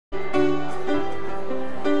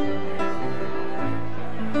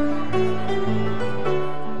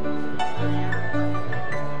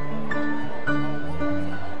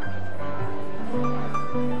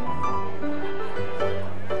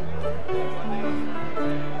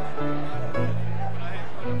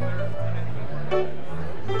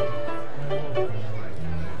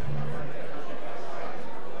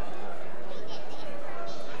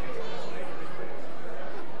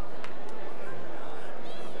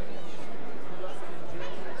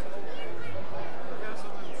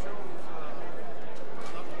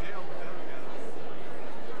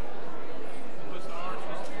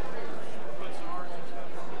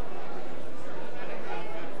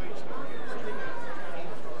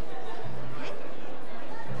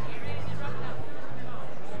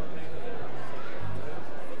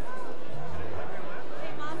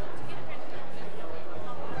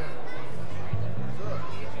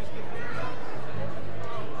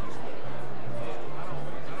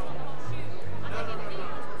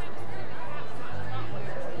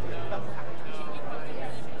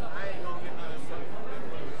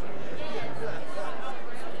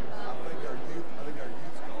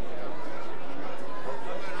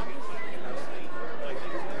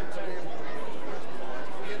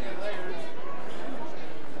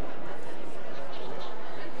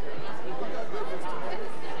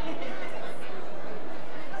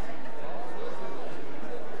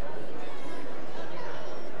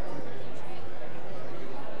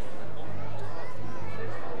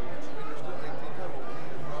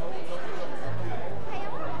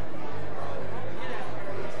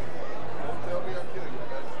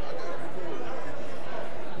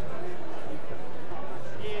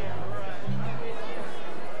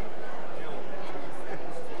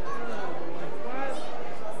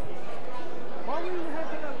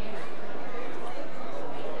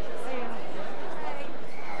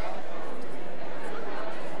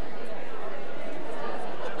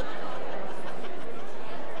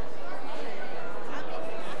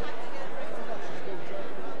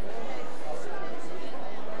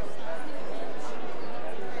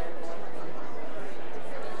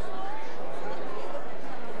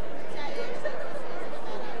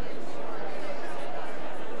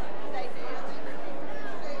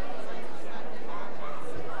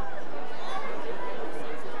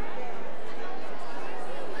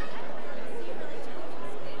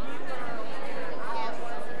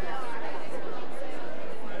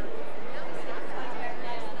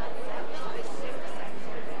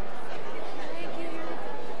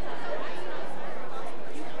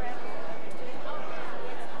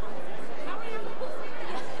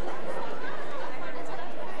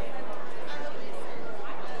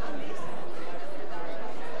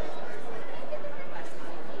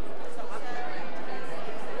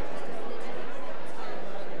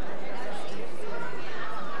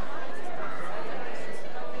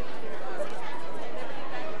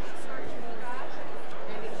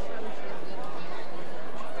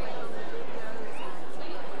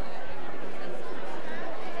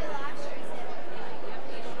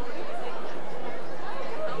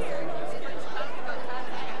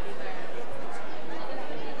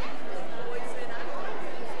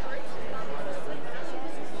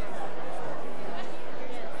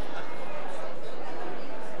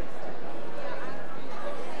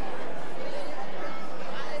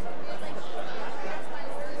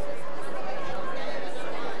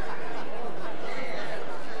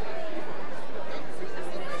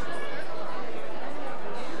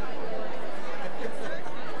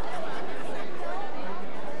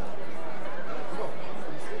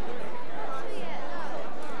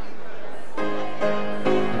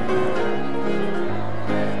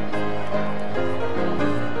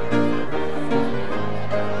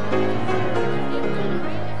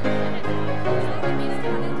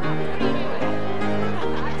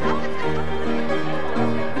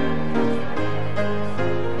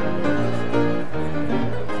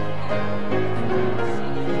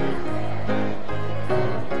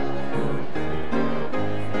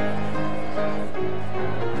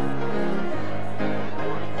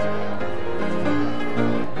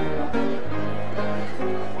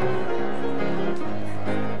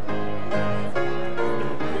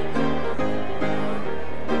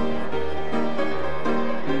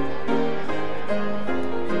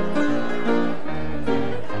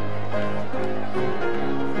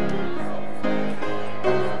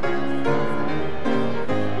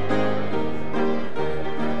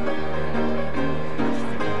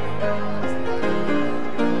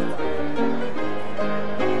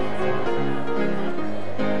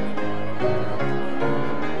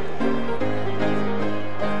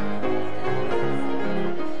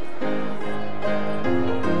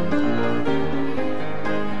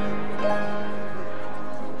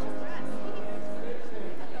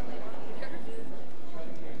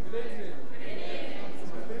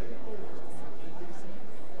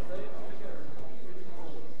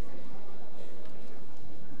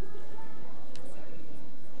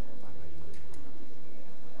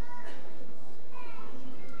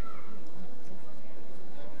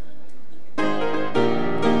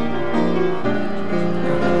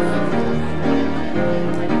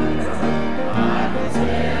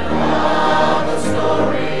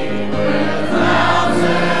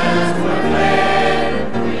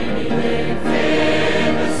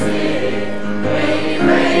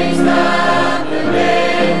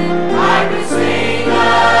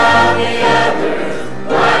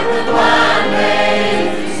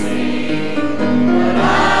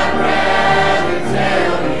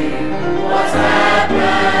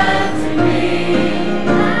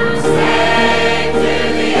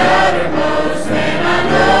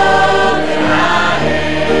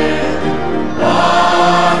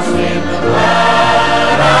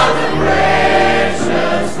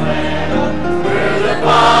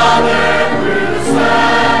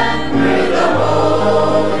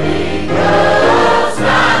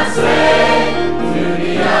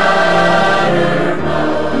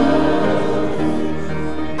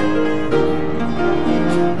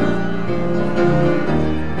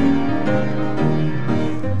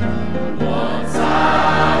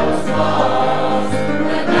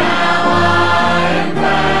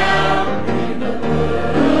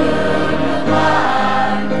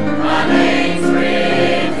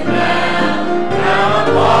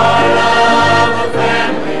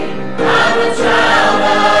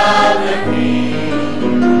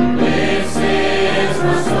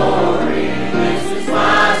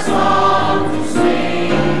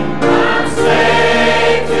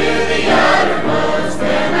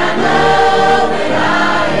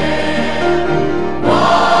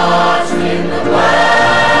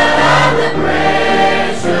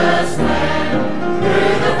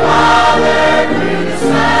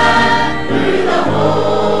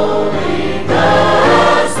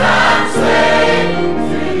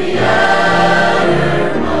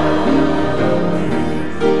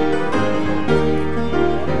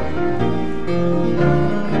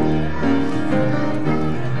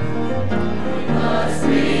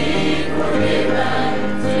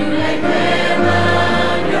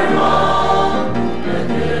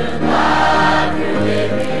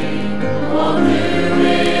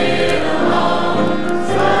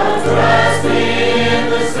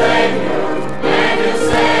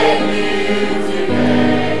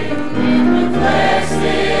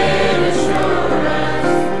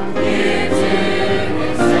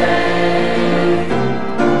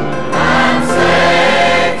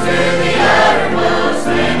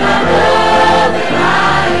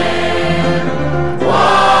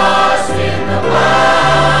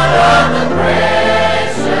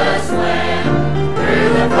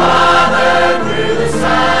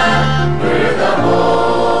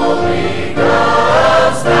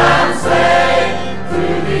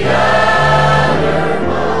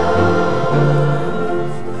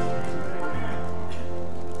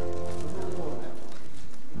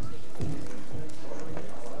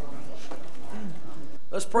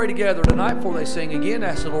Let's pray together tonight before they sing again.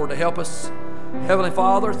 Ask the Lord to help us. Heavenly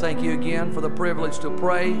Father, thank you again for the privilege to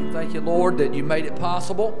pray. Thank you, Lord, that you made it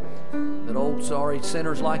possible that old sorry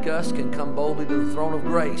sinners like us can come boldly to the throne of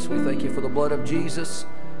grace. We thank you for the blood of Jesus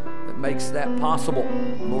that makes that possible.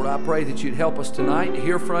 Lord, I pray that you'd help us tonight to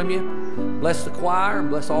hear from you. Bless the choir and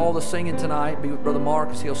bless all the singing tonight. Be with Brother Mark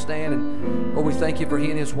as he'll stand. And Lord, we thank you for he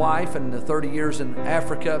and his wife and the 30 years in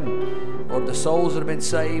Africa. And Lord, the souls that have been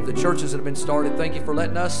saved, the churches that have been started. Thank you for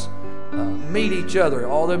letting us meet each other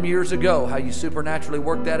all them years ago, how you supernaturally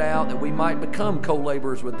worked that out that we might become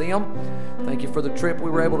co-laborers with them. Thank you for the trip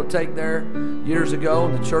we were able to take there years ago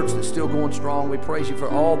and the church that's still going strong. We praise you for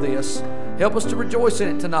all this. Help us to rejoice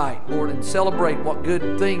in it tonight, Lord, and celebrate what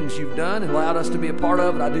good things you've done and allowed us to be a part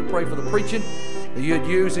of it. I do pray for the preaching, that you'd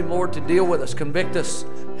use him, Lord, to deal with us, convict us,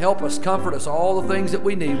 help us, comfort us, all the things that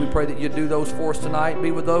we need. We pray that you'd do those for us tonight.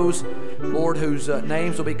 Be with those, Lord, whose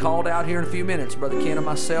names will be called out here in a few minutes. Brother Ken and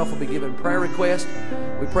myself will be giving prayer requests.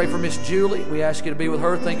 We pray for Miss Julie. We ask you to be with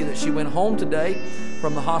her, thinking that she went home today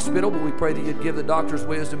from the hospital, but we pray that you'd give the doctors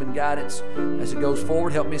wisdom and guidance as it goes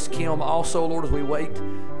forward. Help Miss Kim also, Lord, as we wait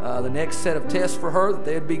the next set of tests for her, that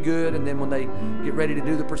they'd be good, and then when they get ready to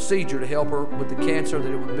do the procedure to help her with the cancer,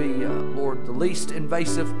 that it would be, Lord, the least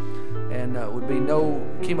invasive, and would be no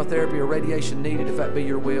chemotherapy or radiation needed if that be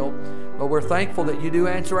your will. But we're thankful that you do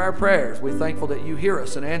answer our prayers. We're thankful that you hear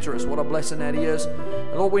us and answer us. What a blessing that is.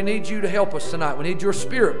 And Lord, we need you to help us tonight. We need your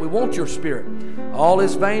Spirit. We want your Spirit. All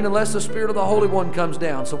is vain unless the Spirit of the Holy One comes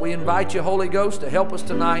down. So we invite you, Holy Ghost, to help us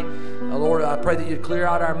tonight. Lord, I pray that you'd clear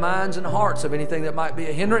out our minds and hearts of anything that might be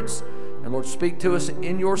a hindrance. And Lord, speak to us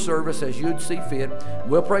in your service as you'd see fit.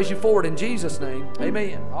 We'll praise you for it in Jesus' name.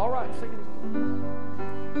 Amen. All right. Sing it.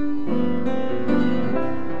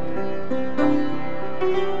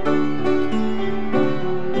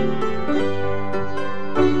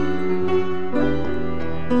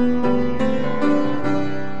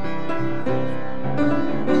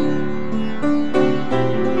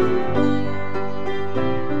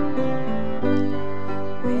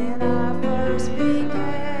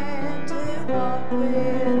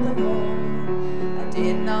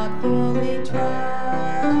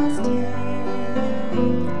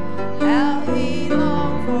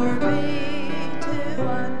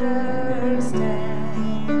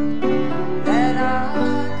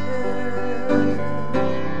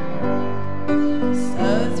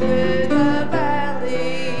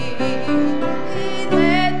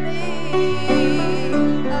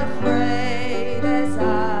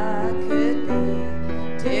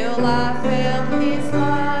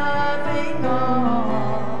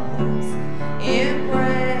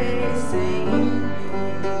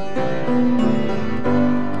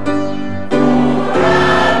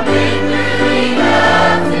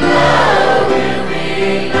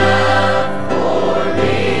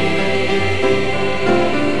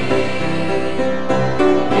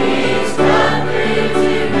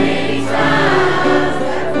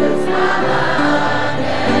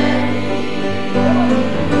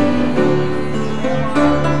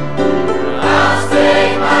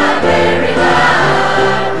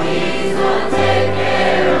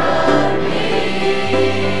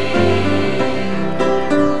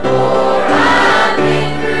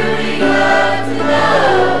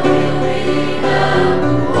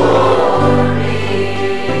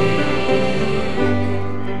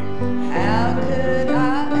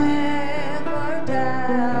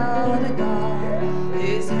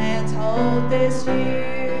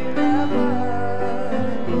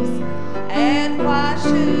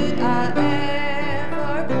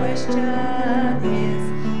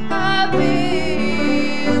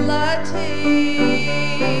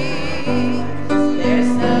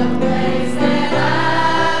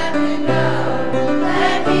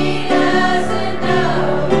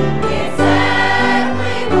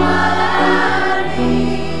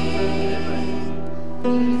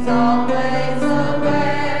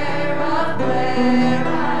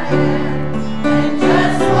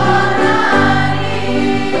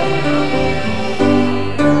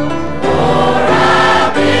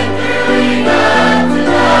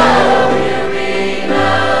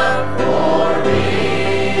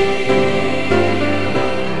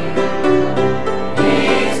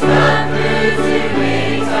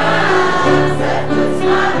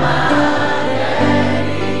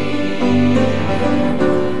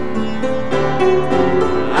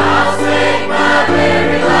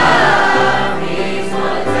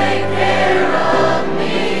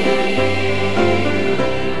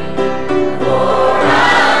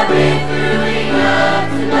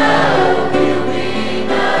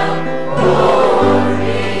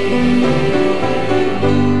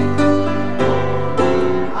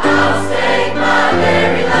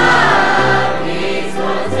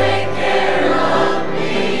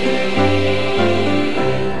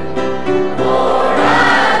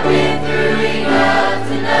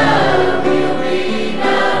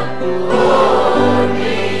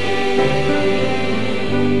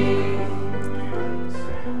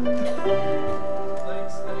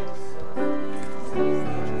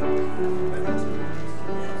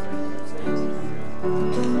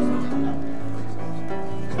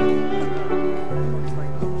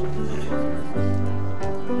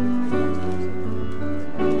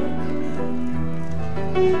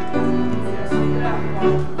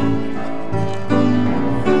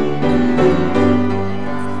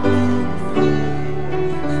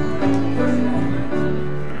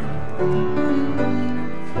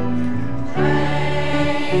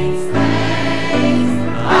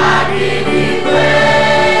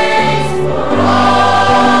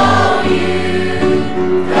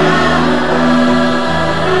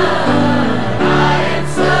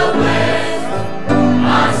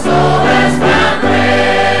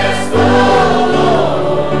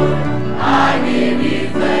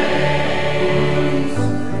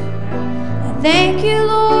 Thank you,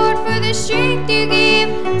 Lord, for the strength you give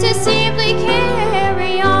to simply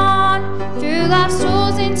carry on. Through life's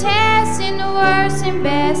tools and tests and the worst and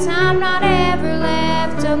best, I'm not ever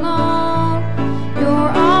left alone.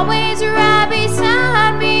 You're always right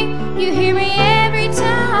beside me. You hear me every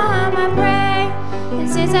time I pray. And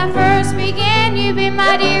since I first began, you've been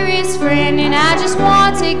my dearest friend. And I just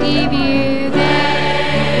want to give you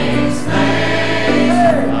thanks.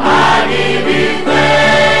 Thanks. I give you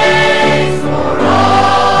thanks for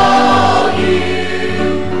all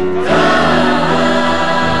you've done.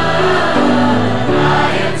 I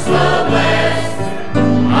am so blessed.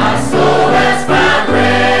 My soul has found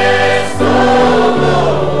rest. Oh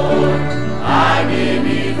Lord, I give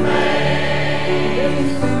you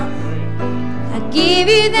thanks. I give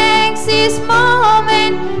you thanks this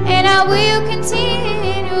moment, and I will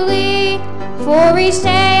continually. For each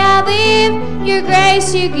day I live, your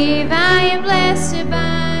grace you give, I am blessed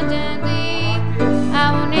abundantly.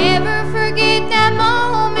 I will never forget that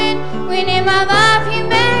moment when in my life you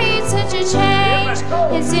made such a change.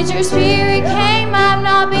 And since your spirit came, I've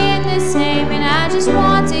not been the same. And I just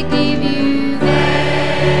want to give you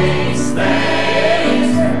thanks.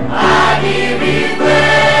 Thanks. I give you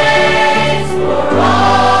thanks for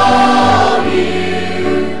all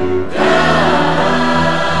you've done.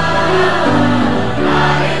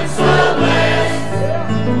 I am so blessed.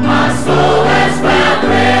 My soul has found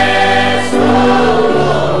rest. Oh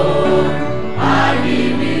Lord, I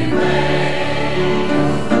give you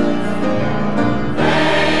thanks.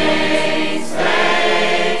 Thanks,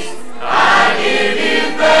 thanks. I give you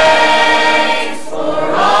thanks for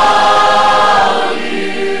all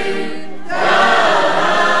you've done.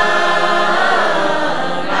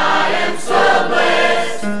 I am so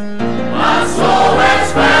blessed. My soul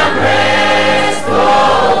has found rest.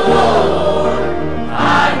 Oh Lord, I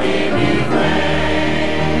give you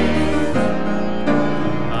thanks.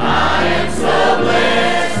 I am so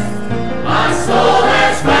blessed. My soul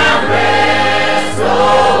has found rest.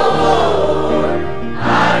 Oh Lord, I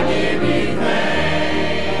give you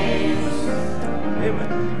thanks. Amen.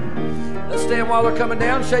 Let's stand while they're coming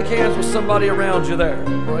down. Shake hands with somebody around you there.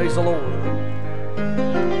 Praise the Lord.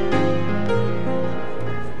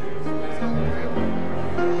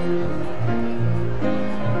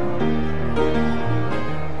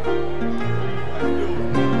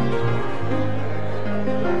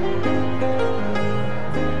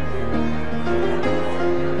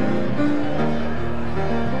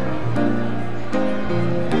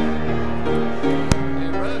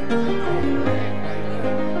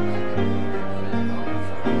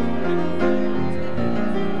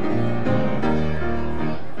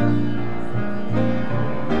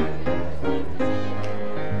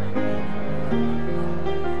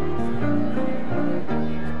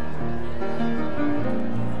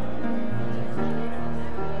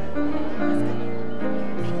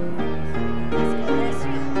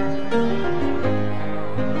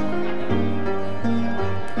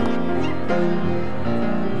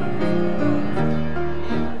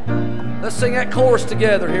 Let's sing that chorus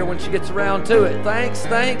together here when she gets around to it. Thanks,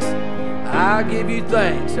 thanks. I give you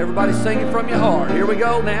thanks. Everybody sing it from your heart. Here we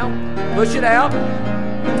go now. Push it out.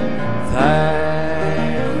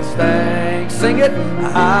 Thanks, thanks. Sing it.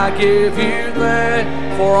 I give you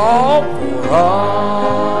thanks for all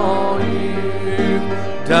you've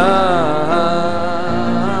done.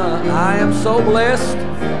 I am so blessed.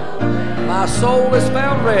 My soul has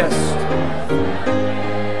found rest.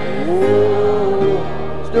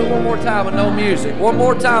 Let's do it one more time with no music. One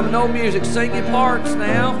more time with no music. Sing your parts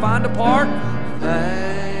now. Find a part.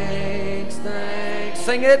 Thanks, thanks.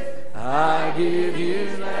 Sing it. I give you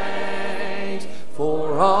thanks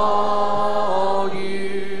for all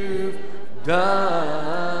you've done.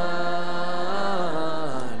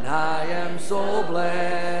 I am so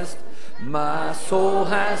blessed. My soul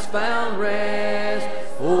has found rest.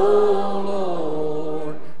 Oh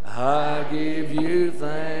Lord, I give you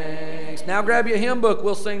thanks. Now grab your hymn book.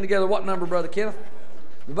 We'll sing together. What number, Brother Kenneth?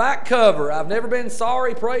 The back cover. I've never been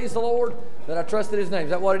sorry, praise the Lord, that I trusted His name.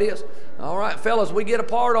 Is that what it is? All right, fellas, we get a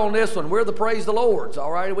part on this one. We're the praise the Lords.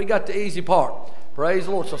 All right, we got the easy part. Praise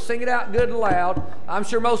the Lord. So sing it out good and loud. I'm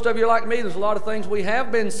sure most of you are like me. There's a lot of things we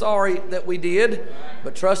have been sorry that we did,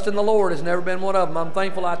 but trusting the Lord has never been one of them. I'm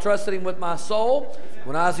thankful I trusted Him with my soul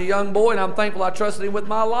when I was a young boy, and I'm thankful I trusted Him with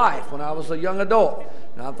my life when I was a young adult.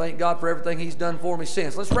 And I thank God for everything He's done for me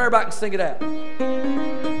since. Let's pray back and sing it out.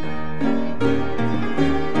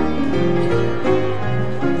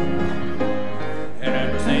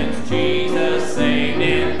 Ever since Jesus saved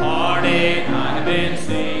and pardoned, I have been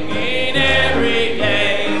singing every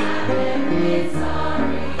day.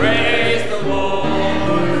 Praise the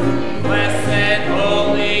Lord, blessed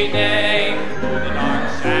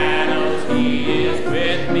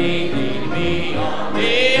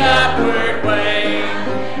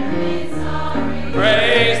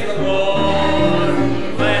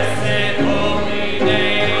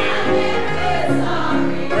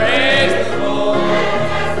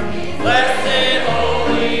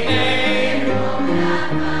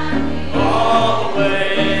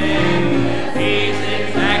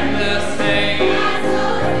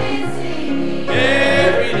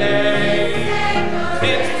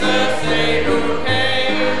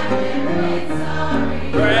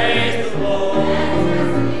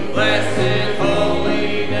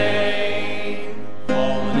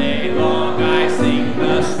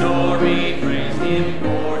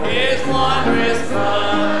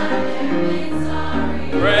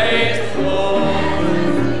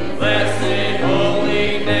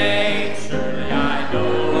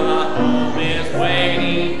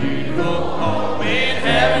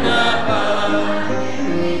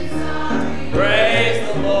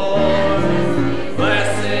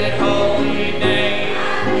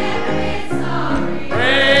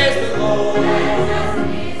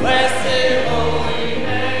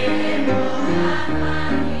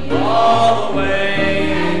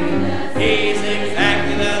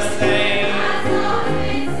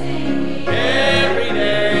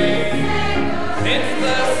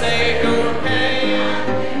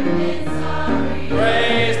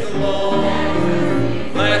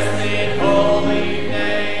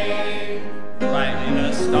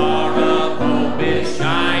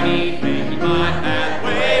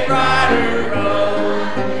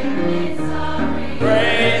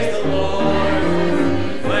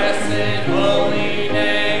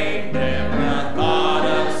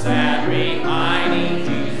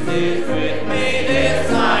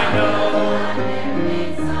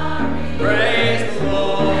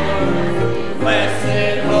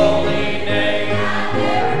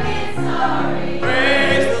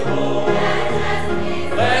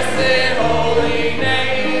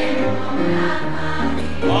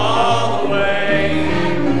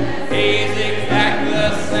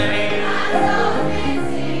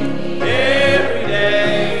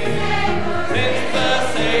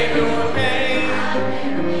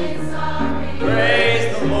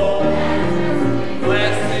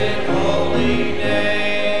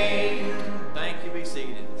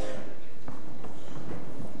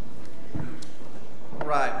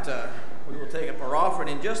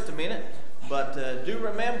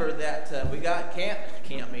we got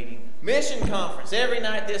camp meeting, mission conference every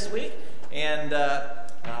night this week, and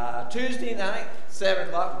Tuesday night, 7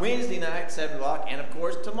 o'clock, Wednesday night, 7 o'clock, and of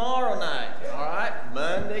course tomorrow night, all right?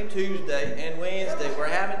 Monday, Tuesday, and Wednesday. We're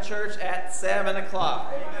having church at 7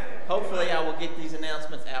 o'clock. Hopefully I will get these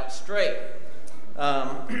announcements out straight.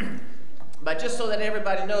 But just so that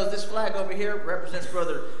everybody knows, this flag over here represents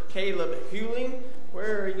Brother Caleb Hewling.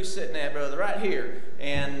 Where are you sitting at, brother? Right here.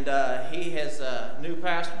 And he has a new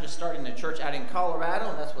pastor just starting a church out in Colorado,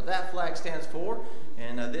 and that's what that flag stands for.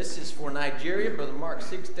 And this is for Nigeria, Brother Mark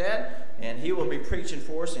Sigstad, and he will be preaching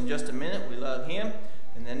for us in just a minute. We love him.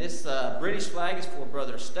 And then this British flag is for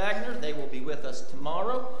Brother Stagner. They will be with us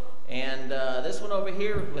tomorrow. And this one over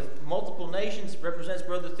here with multiple nations represents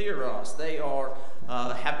Brother Theoros. They are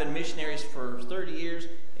have been missionaries for 30 years,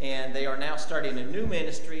 and they are now starting a new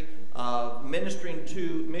ministry, ministering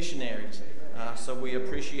to missionaries. So we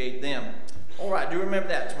appreciate them. All right, do remember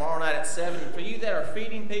that tomorrow night at 7. And for you that are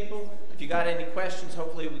feeding people, if you got any questions,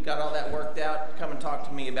 hopefully we got all that worked out. Come and talk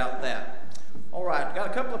to me about that. All right,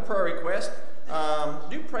 got a couple of prayer requests.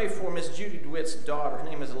 Do pray for Miss Judy DeWitt's daughter. Her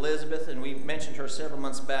name is Elizabeth, and we mentioned her several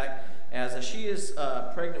months back, as she is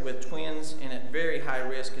pregnant with twins and at very high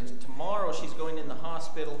risk. And tomorrow she's going in the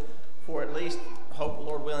hospital for at least, hope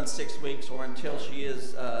Lord willing, 6 weeks or until she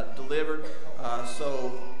is delivered.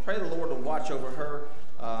 So pray the Lord will watch over her,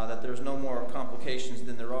 that there's no more complications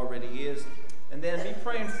than there already is. And then be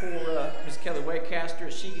praying for Ms. Kelly Waycaster.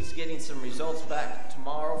 She's getting some results back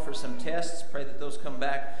tomorrow for some tests. Pray that those come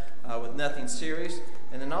back with nothing serious.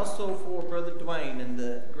 And then also for Brother Dwayne and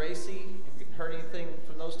the Gracie. Have you heard anything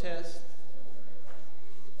from those tests?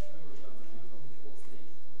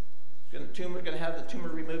 Going to have the tumor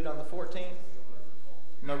removed on the 14th?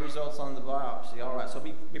 No results on the biopsy. All right, so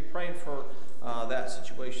be praying for that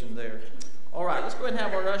situation there. All right, let's go ahead and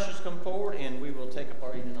have our ushers come forward, and we will take up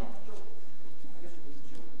our evening offering.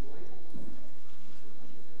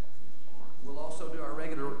 We'll also do our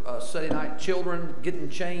regular Sunday night children getting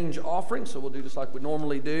change offering, so we'll do just like we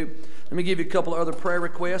normally do. Let me give you a couple of other prayer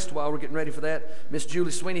requests while we're getting ready for that. Miss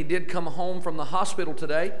Julie Sweeney did come home from the hospital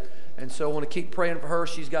today, and so I want to keep praying for her.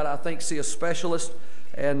 She's got to, I think, see a specialist,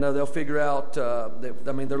 and they'll figure out,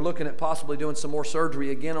 they're looking at possibly doing some more surgery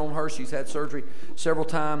again on her. She's had surgery several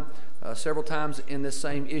times in this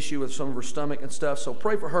same issue with some of her stomach and stuff, so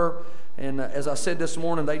pray for her. And as I said this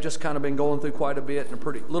morning, they just kind of been going through quite a bit and a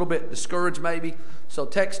little bit discouraged maybe. So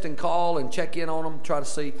text and call and check in on them. Try to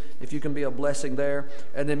see if you can be a blessing there.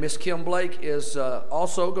 And then Miss Kim Blake is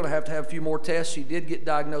also going to have a few more tests. She did get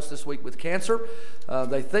diagnosed this week with cancer.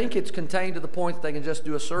 They think it's contained to the point that they can just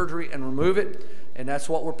do a surgery and remove it. And that's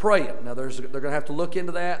what we're praying. Now they're going to have to look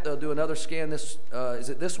into that. They'll do another scan is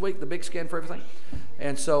it this week, the big scan for everything?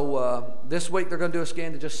 And so this week they're going to do a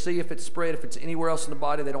scan to just see if it's spread, if it's anywhere else in the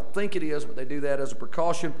body. They don't think it is, but they do that as a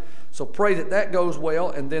precaution. So pray that that goes well,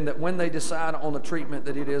 and then that when they decide on the treatment,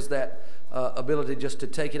 that it is that ability just to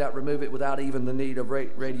take it out, remove it without even the need of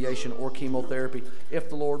radiation or chemotherapy, if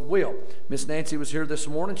the Lord will. Miss Nancy was here this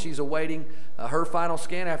morning. She's awaiting her final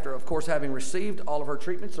scan after, of course, having received all of her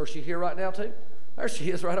treatments. So is she here right now too? There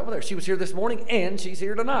she is right over there. She was here this morning, and she's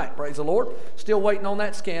here tonight. Praise the Lord. Still waiting on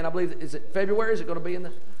that scan. I believe, is it February? Is it going to be in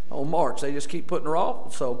March? They just keep putting her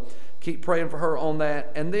off. So keep praying for her on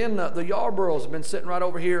that. And then the Yarboroughs have been sitting right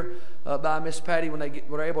over here by Miss Patty when they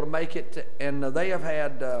were able to make it. And they have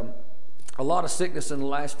had a lot of sickness in the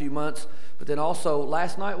last few months. But then also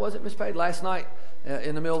last night, was it, Miss Patty? Last night,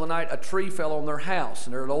 in the middle of the night, a tree fell on their house.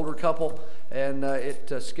 And they're an older couple, and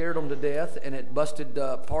it scared them to death, and it busted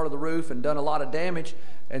part of the roof and done a lot of damage.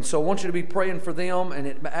 And so I want you to be praying for them, and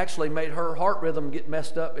it actually made her heart rhythm get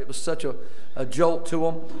messed up. It was such a jolt to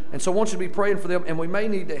them. And so I want you to be praying for them, and we may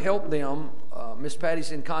need to help them. Miss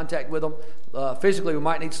Patty's in contact with them. Physically, we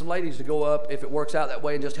might need some ladies to go up, if it works out that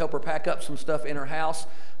way, and just help her pack up some stuff in her house.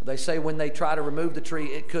 They say when they try to remove the tree,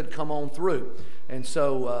 it could come on through. And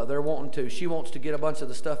so they're wanting to. She wants to get a bunch of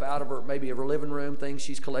the stuff out of her, maybe of her living room, things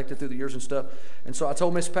she's collected through the years and stuff. And so I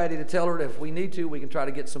told Miss Patty to tell her that if we need to, we can try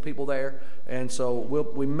to get some people there. And so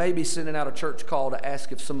we may be sending out a church call to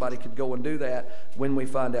ask if somebody could go and do that when we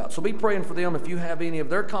find out. So be praying for them. If you have any of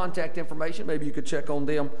their contact information, maybe you could check on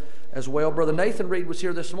them as well. Brother Nathan Reed was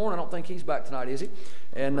here this morning. I don't think he's back tonight, is he?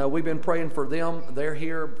 And we've been praying for them. They're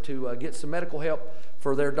here to get some medical help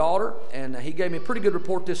for their daughter, and he gave me a pretty good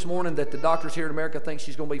report this morning that the doctors here in America think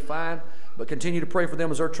she's going to be fine, but continue to pray for them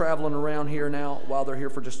as they're traveling around here now while they're here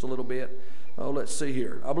for just a little bit. Oh, let's see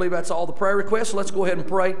here. I believe that's all the prayer requests. So let's go ahead and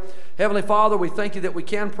pray. Heavenly Father, we thank you that we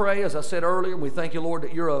can pray, as I said earlier. And we thank you, Lord,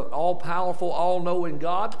 that you're an all-powerful, all-knowing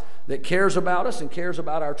God that cares about us and cares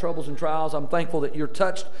about our troubles and trials. I'm thankful that you're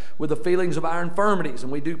touched with the feelings of our infirmities.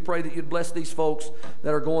 And we do pray that you'd bless these folks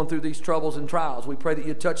that are going through these troubles and trials. We pray that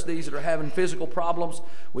you'd touch these that are having physical problems.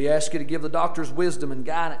 We ask you to give the doctors wisdom and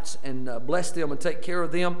guidance and bless them and take care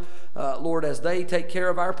of them, Lord, as they take care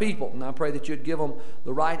of our people. And I pray that you'd give them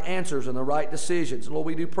the right answers and the right decisions. Lord,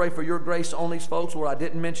 we do pray for your grace on these folks. Lord, I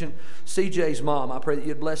didn't mention CJ's mom. I pray that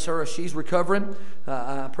you'd bless her as she's recovering.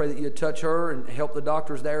 I pray that you'd touch her and help the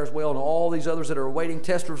doctors there as well, and all these others that are awaiting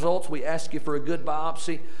test results. We ask you for a good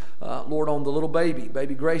biopsy, Lord, on the little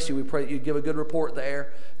baby Gracie. We pray that you'd give a good report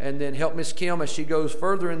there, and then help Miss Kim as she goes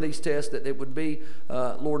further in these tests, that it would be,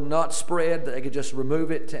 Lord, not spread, that they could just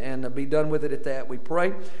remove it and be done with it at that. We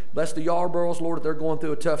pray. Bless the Yarboroughs, Lord, that they're going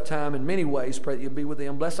through a tough time in many ways. Pray that you'd be with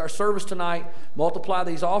them. Bless our service tonight. Multiply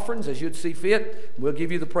these offerings as you'd see fit. We'll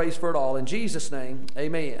give you the praise for it all. In Jesus' name,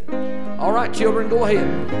 amen. All right, children, go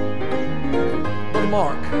ahead. Brother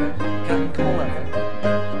Mark, come on up.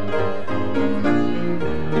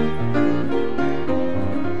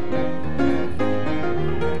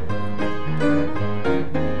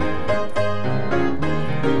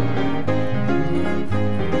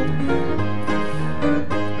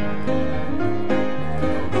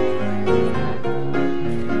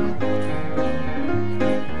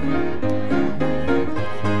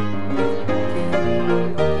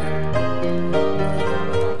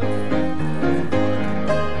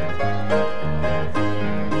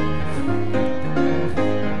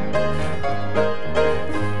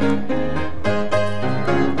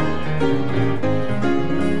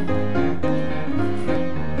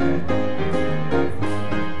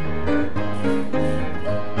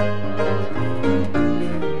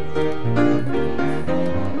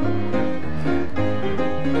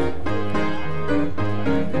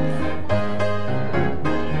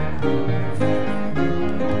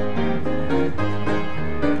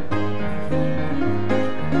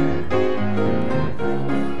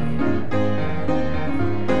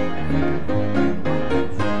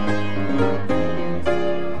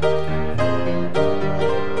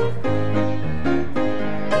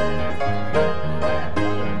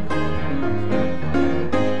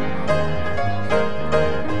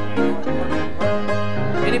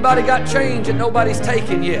 Anybody got change that nobody's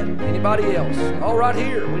taken yet? Anybody else? Oh, right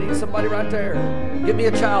here. We need somebody right there. Get me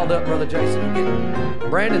a child up, Brother Jason.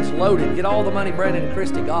 Brandon's loaded. Get all the money Brandon and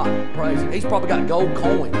Christy got. Praise him. He's probably got gold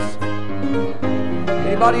coins.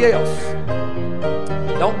 Anybody else?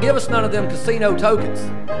 Don't give us none of them casino tokens.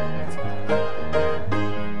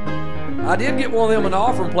 I did get one of them in the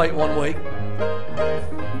offering plate one week.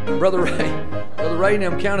 Brother Ray and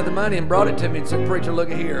them counted the money and brought it to me and said, "Preacher, look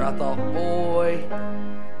at here." I thought, boy,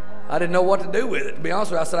 I didn't know what to do with it. To be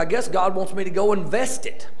honest with you, I said, I guess God wants me to go invest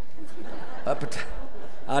it.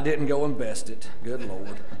 I didn't go invest it. Good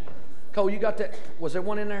Lord. Cole, you got that? Was there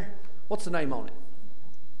one in there? What's the name on it?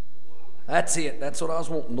 That's it. That's what I was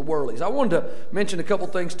wanting, the Whirlies. I wanted to mention a couple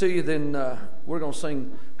things to you, then we're going to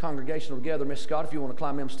sing Congregational Together. Miss Scott, if you want to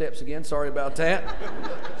climb them steps again, sorry about that.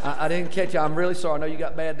 I didn't catch you. I'm really sorry. I know you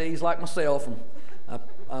got bad days like myself, and I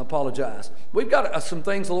apologize. We've got some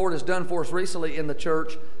things the Lord has done for us recently in the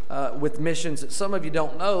church with missions that some of you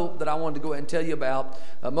don't know that I wanted to go ahead and tell you about.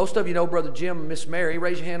 Most of you know Brother Jim and Miss Mary.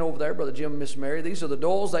 Raise your hand over there, Brother Jim and Miss Mary. These are the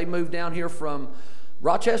Doyles. They moved down here from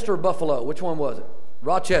Rochester or Buffalo. Which one was it?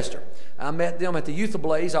 Rochester. I met them at the Youth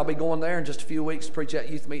Ablaze. I'll be going there in just a few weeks to preach at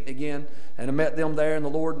youth meeting again. And I met them there, and the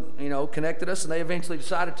Lord, connected us, and they eventually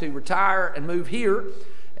decided to retire and move here.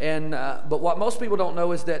 And but what most people don't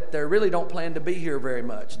know is that they really don't plan to be here very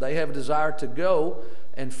much. They have a desire to go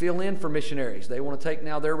and fill in for missionaries. They want to take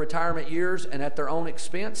now their retirement years and at their own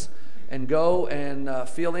expense and go and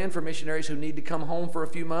fill in for missionaries who need to come home for a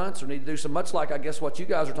few months or need to do some, much like I guess what you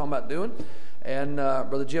guys are talking about doing. And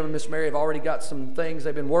Brother Jim and Miss Mary have already got some things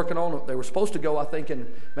they've been working on. They were supposed to go, I think, in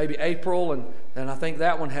maybe April, and I think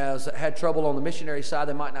that one has had trouble on the missionary side.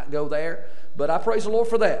 They might not go there. But I praise the Lord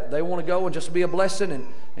for that. They want to go and just be a blessing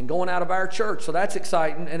and going out of our church. So that's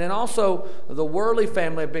exciting. And then also the Worley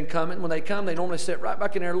family have been coming. When they come, they normally sit right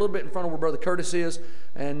back in there a little bit in front of where Brother Curtis is.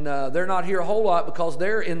 And they're not here a whole lot because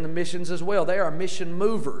they're in the missions as well. They are mission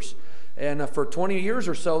movers. And for 20 years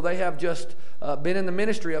or so, they have just been in the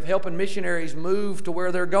ministry of helping missionaries move to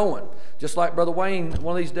where they're going. Just like Brother Wayne,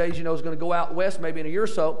 one of these days, is going to go out west, maybe in a year or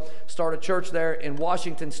so, start a church there in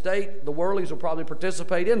Washington State. The Worleys will probably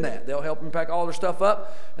participate in that. They'll help them pack all their stuff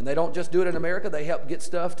up, and they don't just do it in America. They help get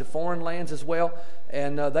stuff to foreign lands as well.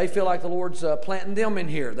 And they feel like the Lord's planting them in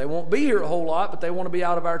here. They won't be here a whole lot, but they want to be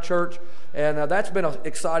out of our church. And that's been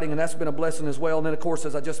exciting, and that's been a blessing as well. And then, of course,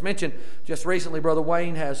 as I just mentioned, just recently, Brother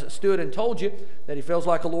Wayne has stood and told you that he feels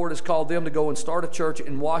like the Lord has called them to go and start a church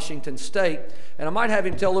in Washington State. And I might have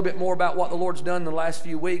him tell a little bit more about what the Lord's done in the last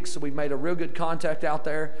few weeks. So we've made a real good contact out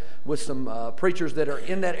there with some preachers that are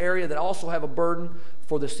in that area that also have a burden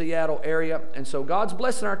for the Seattle area. And so God's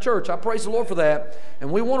blessing our church. I praise the Lord for that.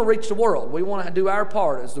 And we want to reach the world. We want to do our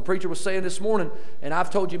part. As the preacher was saying this morning, and I've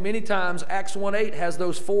told you many times, Acts 1:8 has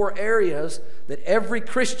those 4 areas that every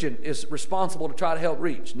Christian is responsible to try to help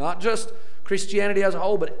reach. Not just Christianity as a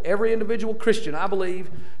whole, but every individual Christian, I believe,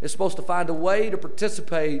 is supposed to find a way to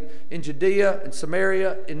participate in Judea and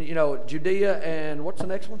Samaria, in Judea and what's the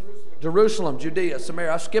next one? Jerusalem, Judea,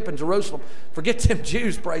 Samaria. I'm skipping Jerusalem. Forget them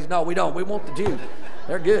Jews, praise. No, we don't. We want the Jews.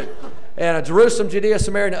 They're good. And Jerusalem, Judea,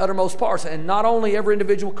 Samaria, and the uttermost parts. And not only every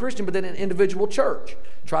individual Christian, but then an individual church.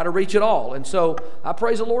 Try to reach it all. And so I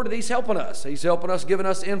praise the Lord that He's helping us. He's helping us, giving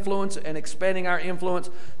us influence and expanding our influence.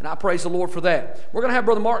 And I praise the Lord for that. We're going to have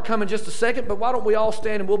Brother Mark come in just a second, but why don't we all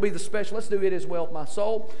stand and we'll be the special. Let's do It Is Well With My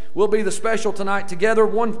Soul. We'll be the special tonight together.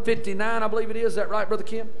 159, I believe it is. Is that right, Brother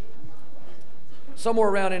Kim? Somewhere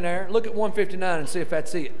around in there. Look at 159 and see if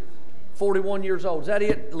that's it. 41 years old. Is that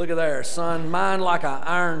it? Look at there, son. Mine like an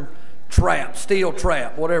iron trap, steel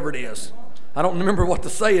trap, whatever it is. I don't remember what the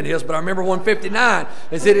saying is, but I remember 159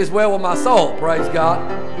 is It Is Well With My Soul. Praise God.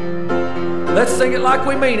 Let's sing it like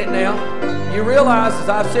we mean it now. You realize, as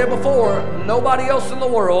I've said before, nobody else in the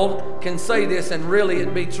world can say this and really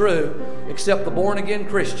it be true except the born-again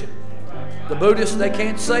Christian. The Buddhists, they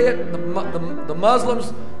can't say it. The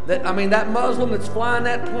Muslims, that Muslim that's flying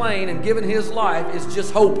that plane and giving his life is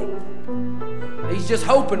just hoping. He's just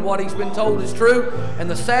hoping what he's been told is true. And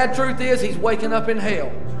the sad truth is he's waking up in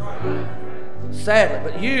hell.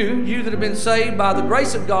 Sadly. But you that have been saved by the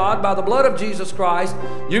grace of God, by the blood of Jesus Christ,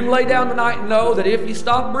 you can lay down tonight and know that if you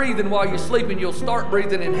stop breathing while you're sleeping, you'll start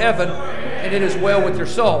breathing in heaven, and it is well with your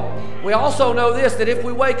soul. We also know this, that if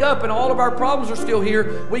we wake up and all of our problems are still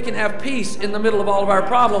here, we can have peace in the middle of all of our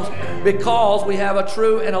problems because we have a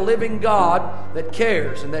true and a living God that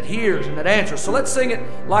cares and that hears and that answers. So let's sing it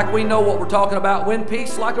like we know what we're talking about. When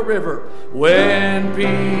peace like a river. When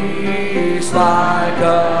peace like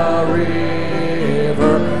a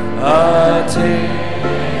river attendeth.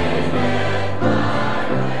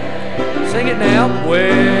 Sing it now.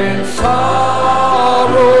 When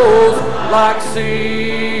sorrows like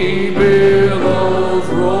sea billows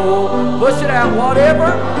roll. Push it out.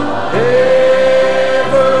 Whatever,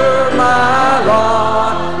 ever my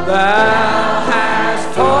lot thou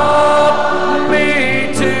hast taught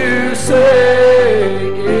me to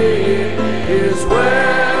say, it is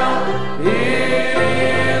well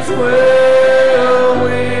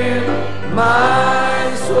with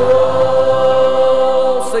my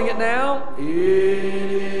soul. Sing it now. It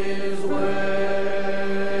is well.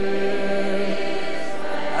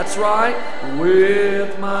 That's right.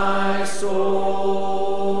 With my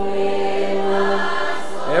soul.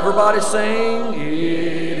 Everybody sing.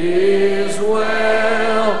 It is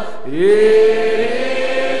well. It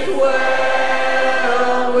is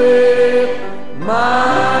well with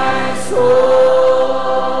my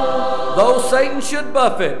soul. Though Satan should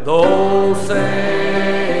buffet, though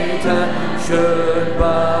Satan should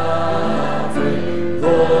buffet,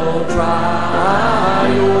 though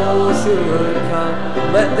trial should come,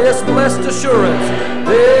 let this blessed assurance,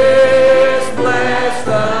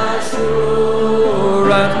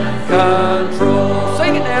 control.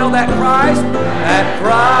 Sing it now, that Christ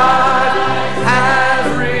has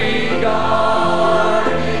regarded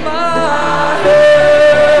my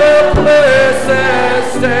helpless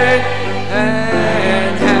estate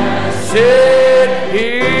and has shed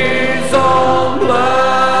His own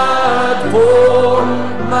blood for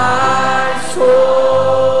my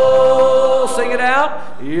soul. Sing it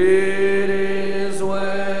out. It is well.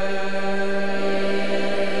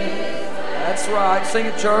 That's right. Sing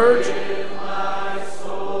it, church.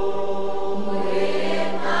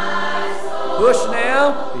 Push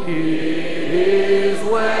now. It is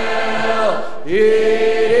well. It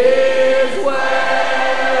is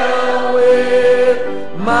well with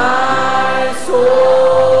my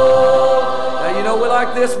soul. Now you know we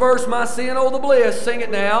like this verse. My sin, oh the bliss. Sing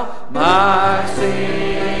it now. My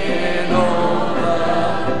sin, oh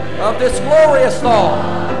the of this glorious thought.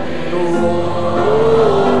 glorious.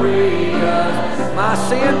 My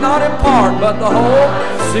sin not in part, but the whole.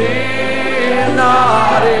 Sin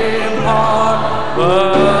not in part,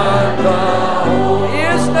 but the whole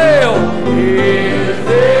is nailed to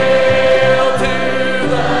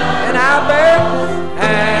the. And I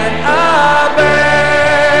bear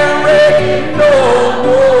it no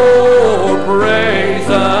more. Praise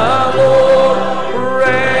the Lord,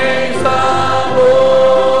 praise the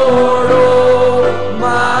Lord, oh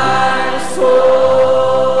my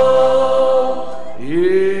soul.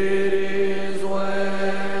 It is well.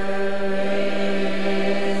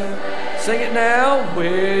 Sing it now.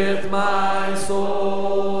 With my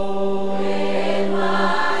soul.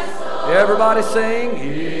 Everybody sing.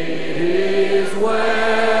 It is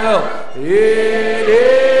well. It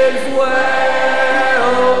is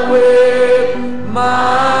well with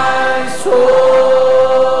my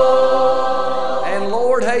soul. And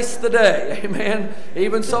Lord, haste the day. Amen.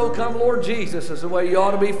 Even so, come Lord Jesus, is the way you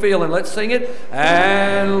ought to be feeling. Let's sing it.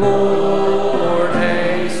 And Lord,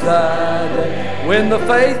 haste the day. When the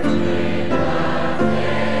faith.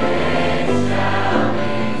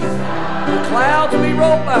 The clouds be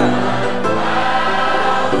rolled by.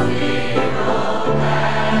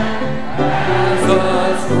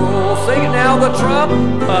 Sing it now, the trump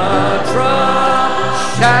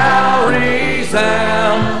shall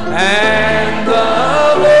resound, and the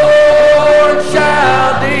Lord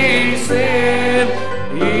shall descend.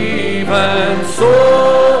 Even so,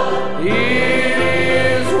 it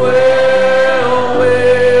is well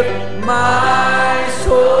with my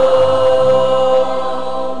soul.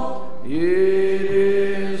 It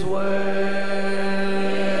is well.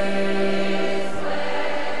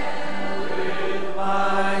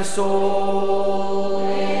 Soul.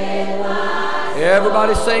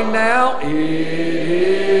 Everybody sing now. It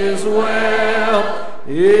is well.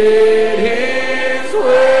 It is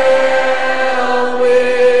well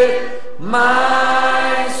with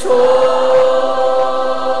my soul.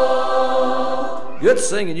 Good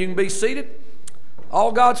singing. You can be seated.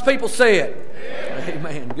 All God's people say it.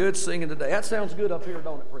 Amen. Good singing today. That sounds good up here,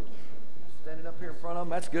 don't it, preacher? Standing up here in front of them,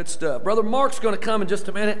 that's good stuff. Brother Mark's going to come in just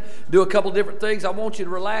a minute, do a couple different things. I want you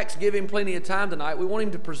to relax, give him plenty of time tonight. We want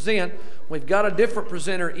him to present. We've got a different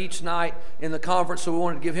presenter each night in the conference, so we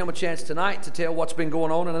wanted to give him a chance tonight to tell what's been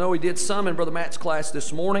going on. And I know he did some in Brother Matt's class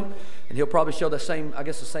this morning, and he'll probably show the same, I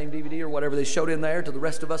guess the same DVD or whatever they showed in there to the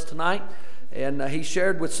rest of us tonight. And he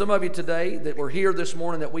shared with some of you today that were here this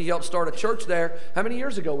morning that we helped start a church there. How many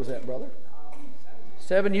years ago was that, brother?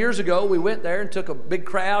 7 years ago, we went there and took a big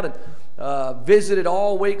crowd and visited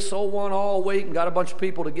all week, soul won all week, and got a bunch of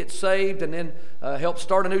people to get saved, and then helped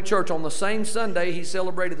start a new church. On the same Sunday, he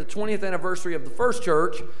celebrated the 20th anniversary of the first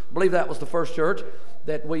church. I believe that was the first church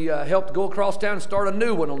that we helped go across town and start a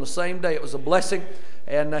new one on the same day. It was a blessing,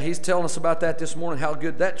 and he's telling us about that this morning, how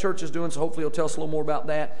good that church is doing, so hopefully he'll tell us a little more about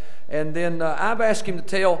that. And then I've asked him to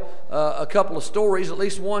tell a couple of stories, at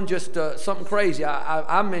least one just something crazy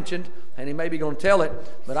I mentioned, and he may be going to tell it,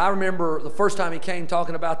 but I remember the first time he came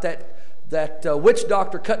talking about that witch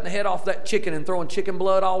doctor cutting the head off that chicken and throwing chicken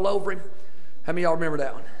blood all over him. How many of y'all remember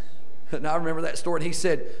that one? And I remember that story, and he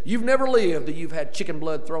said, "You've never lived that you've had chicken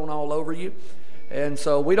blood thrown all over you." And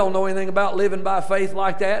so we don't know anything about living by faith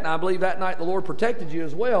like that, and I believe that night the Lord protected you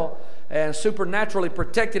as well, and supernaturally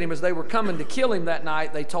protected him as they were coming to kill him that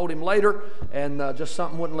night. They told him later, and just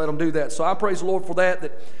something wouldn't let him do that. So I praise the Lord for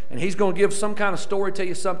that, and he's going to give some kind of story, tell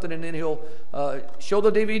you something, and then he'll show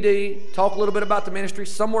the DVD, talk a little bit about the ministry,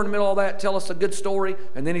 somewhere in the middle of all that, tell us a good story,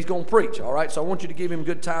 and then he's going to preach, all right? So I want you to give him a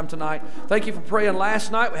good time tonight. Thank you for praying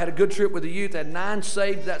last night. We had a good trip with the youth, had 9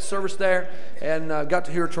 saved that service there, and got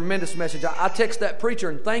to hear a tremendous message. I texted that preacher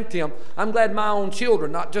and thanked him. I'm glad my own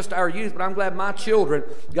children, not just our youth, but I'm glad my children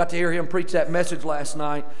got to hear him preach that message last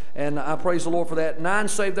night, and I praise the Lord for that. 9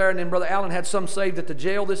 saved there, and then Brother Allen had some saved at the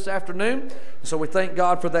jail this afternoon, so we thank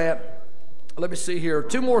God for that. Let me see here.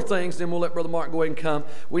 2 more things, then we'll let Brother Mark go ahead and come.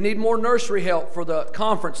 We need more nursery help for the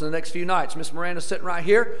conference in the next few nights. Miss Miranda's sitting right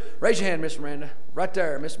here. Raise your hand, Miss Miranda. Right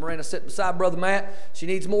there. Miss Miranda sitting beside Brother Matt. She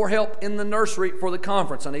needs more help in the nursery for the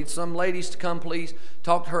conference. I need some ladies to come, please.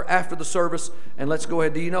 Talk to her after the service, and let's go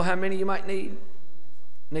ahead. Do you know how many you might need?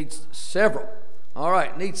 Needs several. All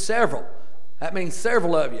right, needs several. That means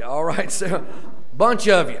several of you. All right, so bunch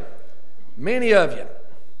of you. Many of you.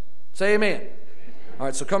 Say amen. All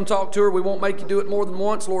right, so come talk to her. We won't make you do it more than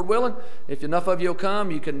once, Lord willing. If enough of you will come,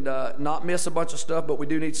 you can not miss a bunch of stuff, but we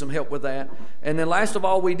do need some help with that. And then last of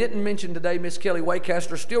all, we didn't mention today, Miss Kelly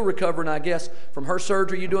Waycaster, still recovering, I guess, from her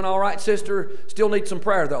surgery. You doing all right, sister? Still need some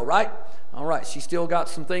prayer, though, right? All right, she's still got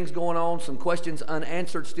some things going on, some questions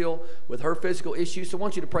unanswered still with her physical issues. So I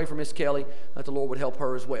want you to pray for Miss Kelly, that the Lord would help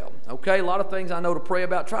her as well. Okay, a lot of things I know to pray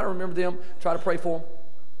about. Try to remember them. Try to pray for them.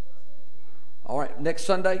 All right, next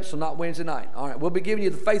Sunday, so not Wednesday night. All right, we'll be giving you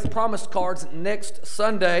the Faith Promise cards next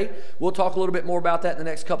Sunday. We'll talk a little bit more about that in the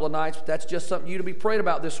next couple of nights. But that's just something you to be praying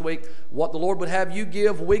about this week, what the Lord would have you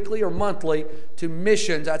give weekly or monthly to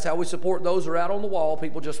missions. That's how we support those who are out on the wall.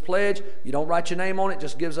 People just pledge. You don't write your name on it.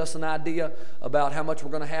 Just gives us an idea about how much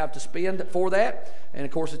we're going to have to spend for that. And,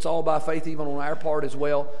 of course, it's all by faith even on our part as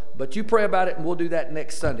well. But you pray about it, and we'll do that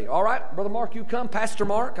next Sunday. All right, Brother Mark, you come. Pastor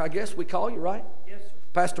Mark, I guess we call you, right? Yes, sir.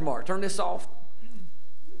 Pastor Mark, turn this off.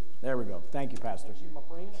 There we go. Thank you, Pastor.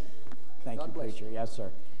 Thank you, preacher. Yes,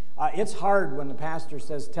 sir. It's hard when the pastor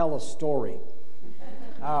says, tell a story.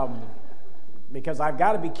 Because I've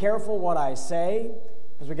got to be careful what I say,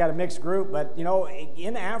 because we've got a mixed group. But, you know,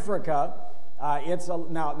 in Africa,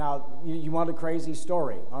 now you want a crazy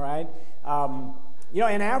story, all right? You know,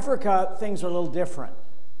 in Africa, things are a little different.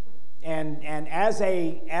 And as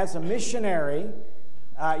a missionary,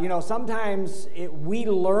 you know, sometimes we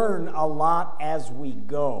learn a lot as we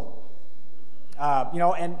go. You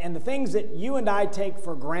know, and the things that you and I take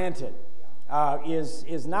for granted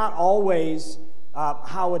is not always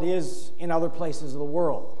how it is in other places of the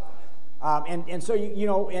world. And so, you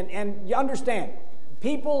know, and you understand,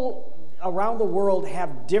 people around the world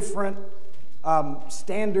have different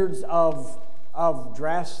standards of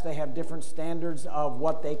dress. They have different standards of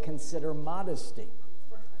what they consider modesty.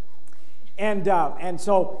 And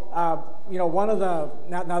so, you know, one of the,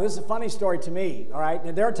 now this is a funny story to me, all right?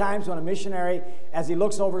 And there are times when a missionary, as he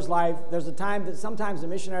looks over his life, there's a time that sometimes the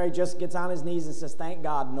missionary just gets on his knees and says, thank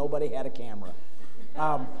God nobody had a camera.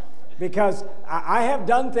 Because I have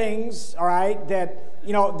done things, all right, that,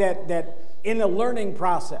 you know, that in the learning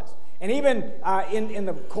process. And even in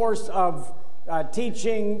the course of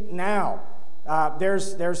teaching now,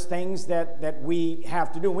 there's things that we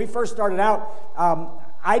have to do. When we first started out,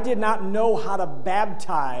 I did not know how to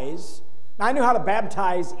baptize. I knew how to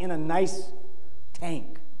baptize in a nice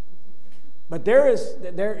tank. But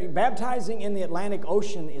baptizing in the Atlantic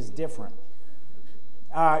Ocean is different.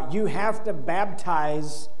 You have to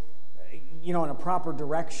baptize, you know, in a proper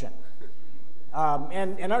direction.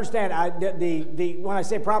 And understand, when I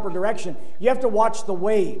say proper direction, you have to watch the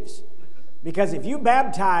waves. Because if you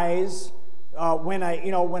baptize when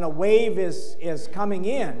a wave is coming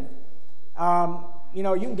in, you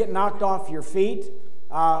know, you can get knocked off your feet.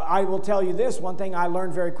 I will tell you this, one thing I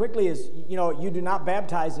learned very quickly is, you know, you do not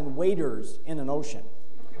baptize in waders in an ocean.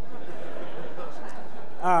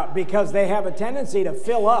 Because they have a tendency to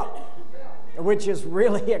fill up, which is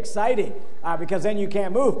really exciting, because then you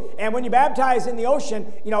can't move. And when you baptize in the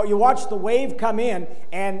ocean, you know, you watch the wave come in,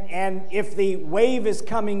 and if the wave is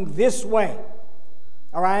coming this way,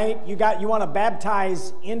 all right, you want to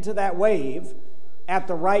baptize into that wave at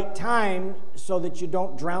the right time so that you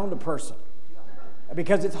don't drown the person,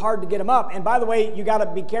 because it's hard to get them up. And by the way, you got to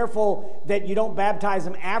be careful that you don't baptize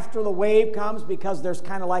them after the wave comes, because there's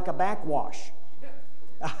kind of like a backwash.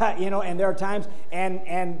 You know, and there are times,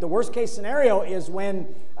 and the worst case scenario is when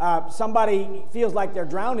somebody feels like they're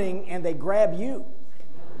drowning and they grab you.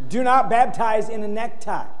 Do not baptize in a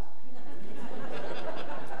necktie.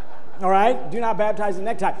 All right? Do not baptize in a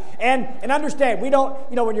necktie. And understand, we don't,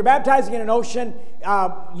 you know, when you're baptizing in an ocean,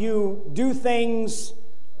 you do things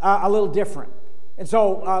a little different. And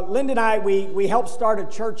so Linda and I, we helped start a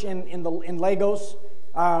church in Lagos.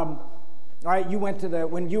 All right,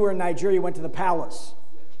 when you were in Nigeria, you went to the palace,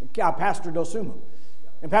 Pastor Dosumu.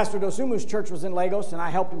 And Pastor Dosumu's church was in Lagos, and I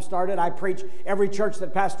helped him start it. I preach every church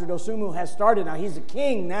that Pastor Dosumu has started. Now, he's a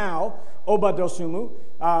king now, Oba Dosumu.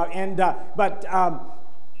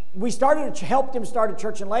 We helped him start a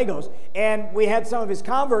church in Lagos, and we had some of his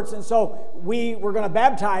converts, and so we were going to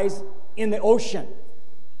baptize in the ocean.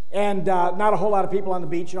 And not a whole lot of people on the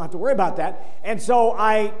beach. You don't have to worry about that. And so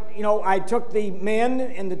I took the men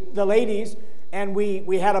and the ladies, and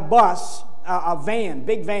we had a bus, a van,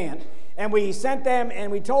 big van, and we sent them,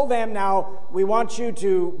 and we told them, now we want you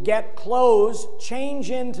to get clothes,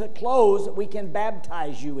 change into clothes that we can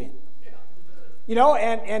baptize you in. You know,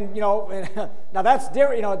 and you know, now that's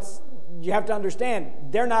different. You know, you have to understand,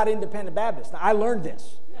 they're not independent Baptists. Now, I learned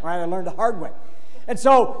this, right? I learned the hard way. And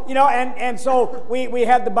so, and so we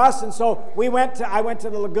had the bus, and so I went to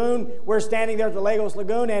the lagoon. We're standing there at the Lagos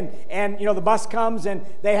Lagoon, and the bus comes, and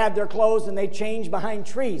they had their clothes, and they changed behind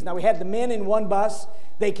trees. Now, we had the men in one bus.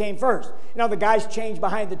 They came first. The guys changed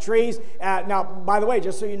behind the trees. Now, by the way,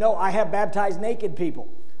 just so you know, I have baptized naked people.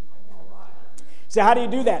 So how do you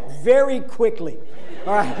do that? Very quickly.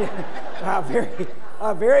 All right,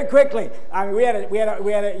 very quickly. I mean, we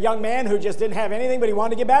had a young man who just didn't have anything, but he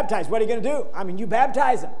wanted to get baptized. What are you going to do? I mean, you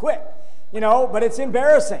baptize him quick, but it's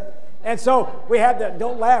embarrassing. And so we had to,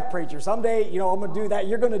 don't laugh, preacher. Someday, I'm going to do that.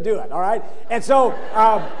 You're going to do it, all right? And so,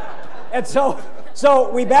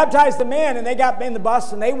 so we baptized the men, and they got in the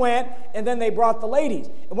bus, and they went, and then they brought the ladies.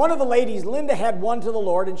 And one of the ladies, Linda, had won to the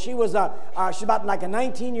Lord, and she was she's about like a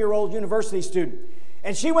 19-year-old university student.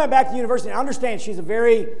 And she went back to university. I understand she's a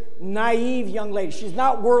very naive young lady. She's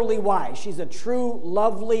not worldly wise. She's a true,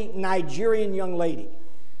 lovely Nigerian young lady.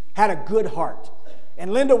 Had a good heart.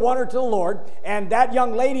 And Linda won her to the Lord. And that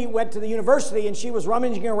young lady went to the university, and she was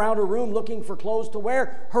rummaging around her room looking for clothes to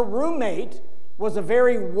wear. Her roommate was a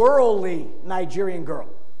very worldly Nigerian girl.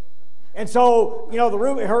 And so,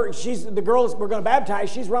 the girl we're going to baptize,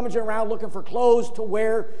 she's rummaging around looking for clothes to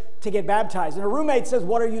wear to get baptized. And her roommate says,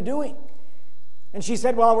 "What are you doing?" And she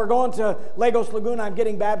said, "Well, we're going to Lagos Lagoon. I'm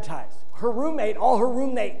getting baptized." All her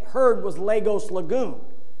roommate heard was Lagos Lagoon,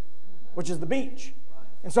 which is the beach.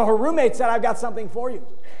 And so her roommate said, "I've got something for you.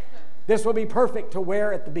 This will be perfect to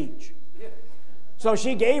wear at the beach." So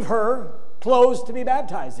she gave her clothes to be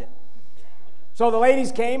baptized in. So the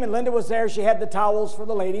ladies came, and Linda was there. She had the towels for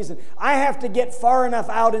the ladies. And I have to get far enough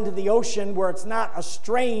out into the ocean where it's not a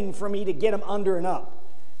strain for me to get them under and up.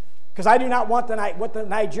 Because I do not want what the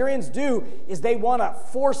Nigerians do is they want to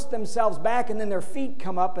force themselves back, and then their feet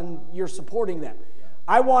come up and you're supporting them.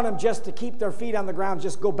 I want them just to keep their feet on the ground,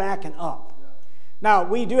 just go back and up. Now,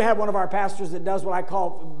 we do have one of our pastors that does what I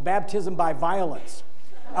call baptism by violence,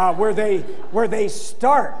 where they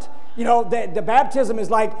start. The baptism is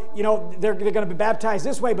like, they're going to be baptized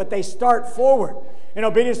this way, but they start forward in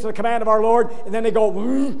obedience to the command of our Lord, and then they go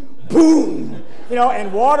boom,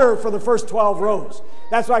 and water for the first 12 rows.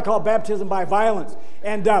 That's what I call baptism by violence.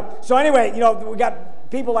 And so anyway, we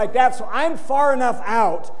got people like that. So I'm far enough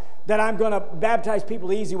out that I'm going to baptize people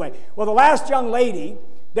the easy way. Well, the last young lady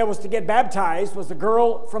that was to get baptized was the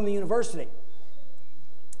girl from the university.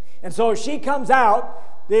 And so she comes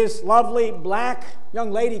out, this lovely black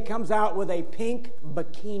young lady comes out with a pink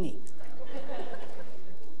bikini.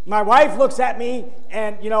 My wife looks at me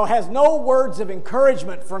and, has no words of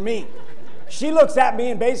encouragement for me. She looks at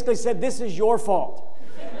me and basically said, "This is your fault."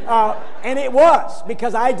 And it was,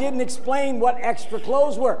 because I didn't explain what extra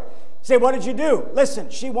clothes were. Say, "What did you do?" Listen,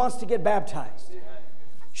 she wants to get baptized.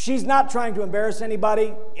 She's not trying to embarrass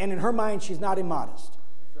anybody, and in her mind, she's not immodest.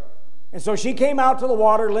 And so she came out to the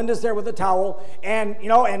water. Linda's there with a towel, and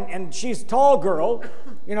and she's a tall girl,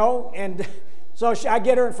 and so I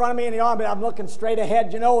get her in front of me, and I'm looking straight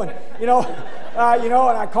ahead, and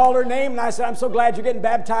I called her name, and I said, "I'm so glad you're getting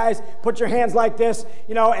baptized. Put your hands like this,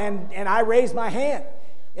 and I raised my hand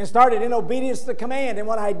and started in obedience to the command. And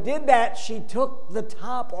when I did that, she took the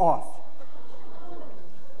top off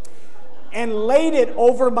and laid it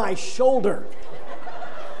over my shoulder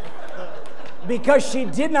because she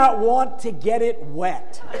did not want to get it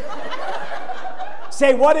wet.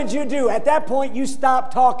 Say, "What did you do?" At that point, you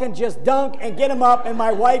stop talking, just dunk and get them up, and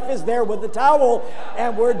my wife is there with the towel,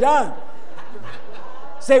 and we're done.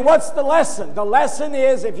 Say, what's the lesson? The lesson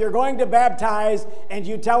is, if you're going to baptize and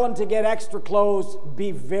you tell them to get extra clothes,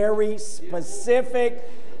 be very specific,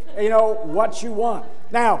 what you want.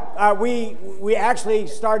 Now, we actually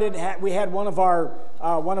started, we had one of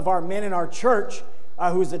our men in our church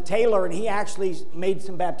who's a tailor, and he actually made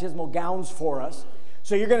some baptismal gowns for us.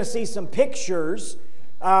 So you're going to see some pictures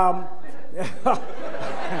of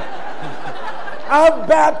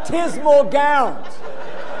baptismal gowns.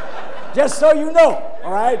 Just so you know,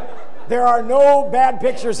 all right? There are no bad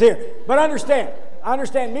pictures here. But understand,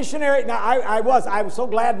 missionary, now I was so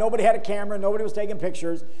glad nobody had a camera, nobody was taking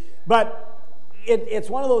pictures. But it's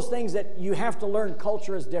one of those things that you have to learn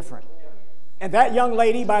culture is different. And that young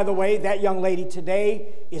lady, by the way, that young lady today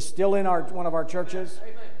is still in one of our churches.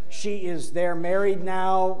 She is there married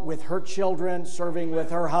now with her children, serving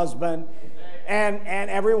with her husband. And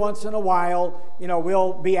every once in a while,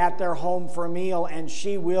 we'll be at their home for a meal, and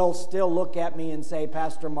she will still look at me and say,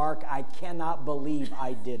 "Pastor Mark, I cannot believe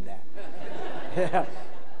I did that."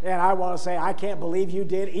 And I want to say, "I can't believe you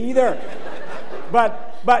did either."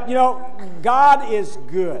 But God is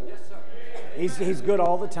good. He's good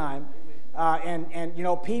all the time. And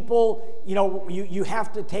people, you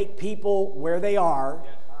have to take people where they are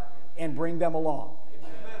and bring them along.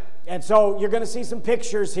 And so you're going to see some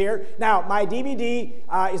pictures here. Now, my DVD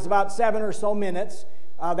is about 7 or so minutes.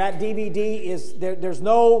 That DVD is, there's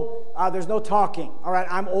no talking. All right,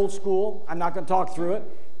 I'm old school. I'm not going to talk through it.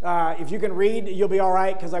 If you can read, you'll be all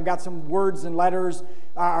right, because I've got some words and letters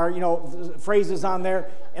or phrases on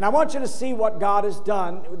there. And I want you to see what God has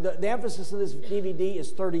done. The emphasis of this DVD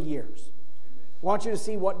is 30 years. I want you to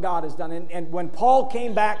see what God has done. And when Paul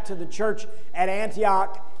came back to the church at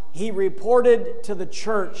Antioch, he reported to the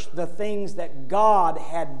church the things that God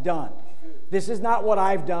had done. This is not what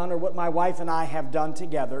I've done or what my wife and I have done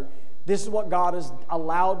together. This is what God has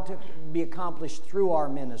allowed to be accomplished through our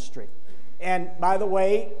ministry. And by the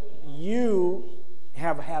way, you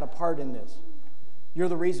have had a part in this. You're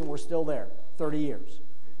the reason we're still there 30 years.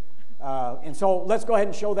 And so let's go ahead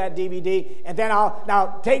and show that DVD. And then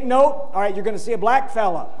now take note. All right, you're going to see a black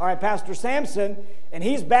fella. All right, Pastor Sampson, and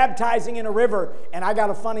he's baptizing in a river. And I got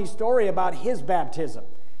a funny story about his baptism.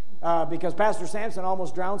 Because Pastor Sampson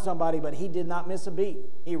almost drowned somebody, but he did not miss a beat.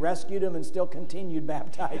 He rescued him and still continued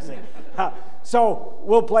baptizing. So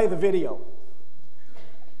we'll play the video.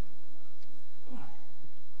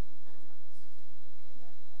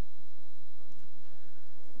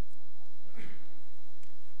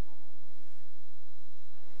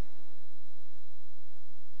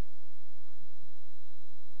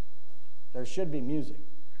 There should be music.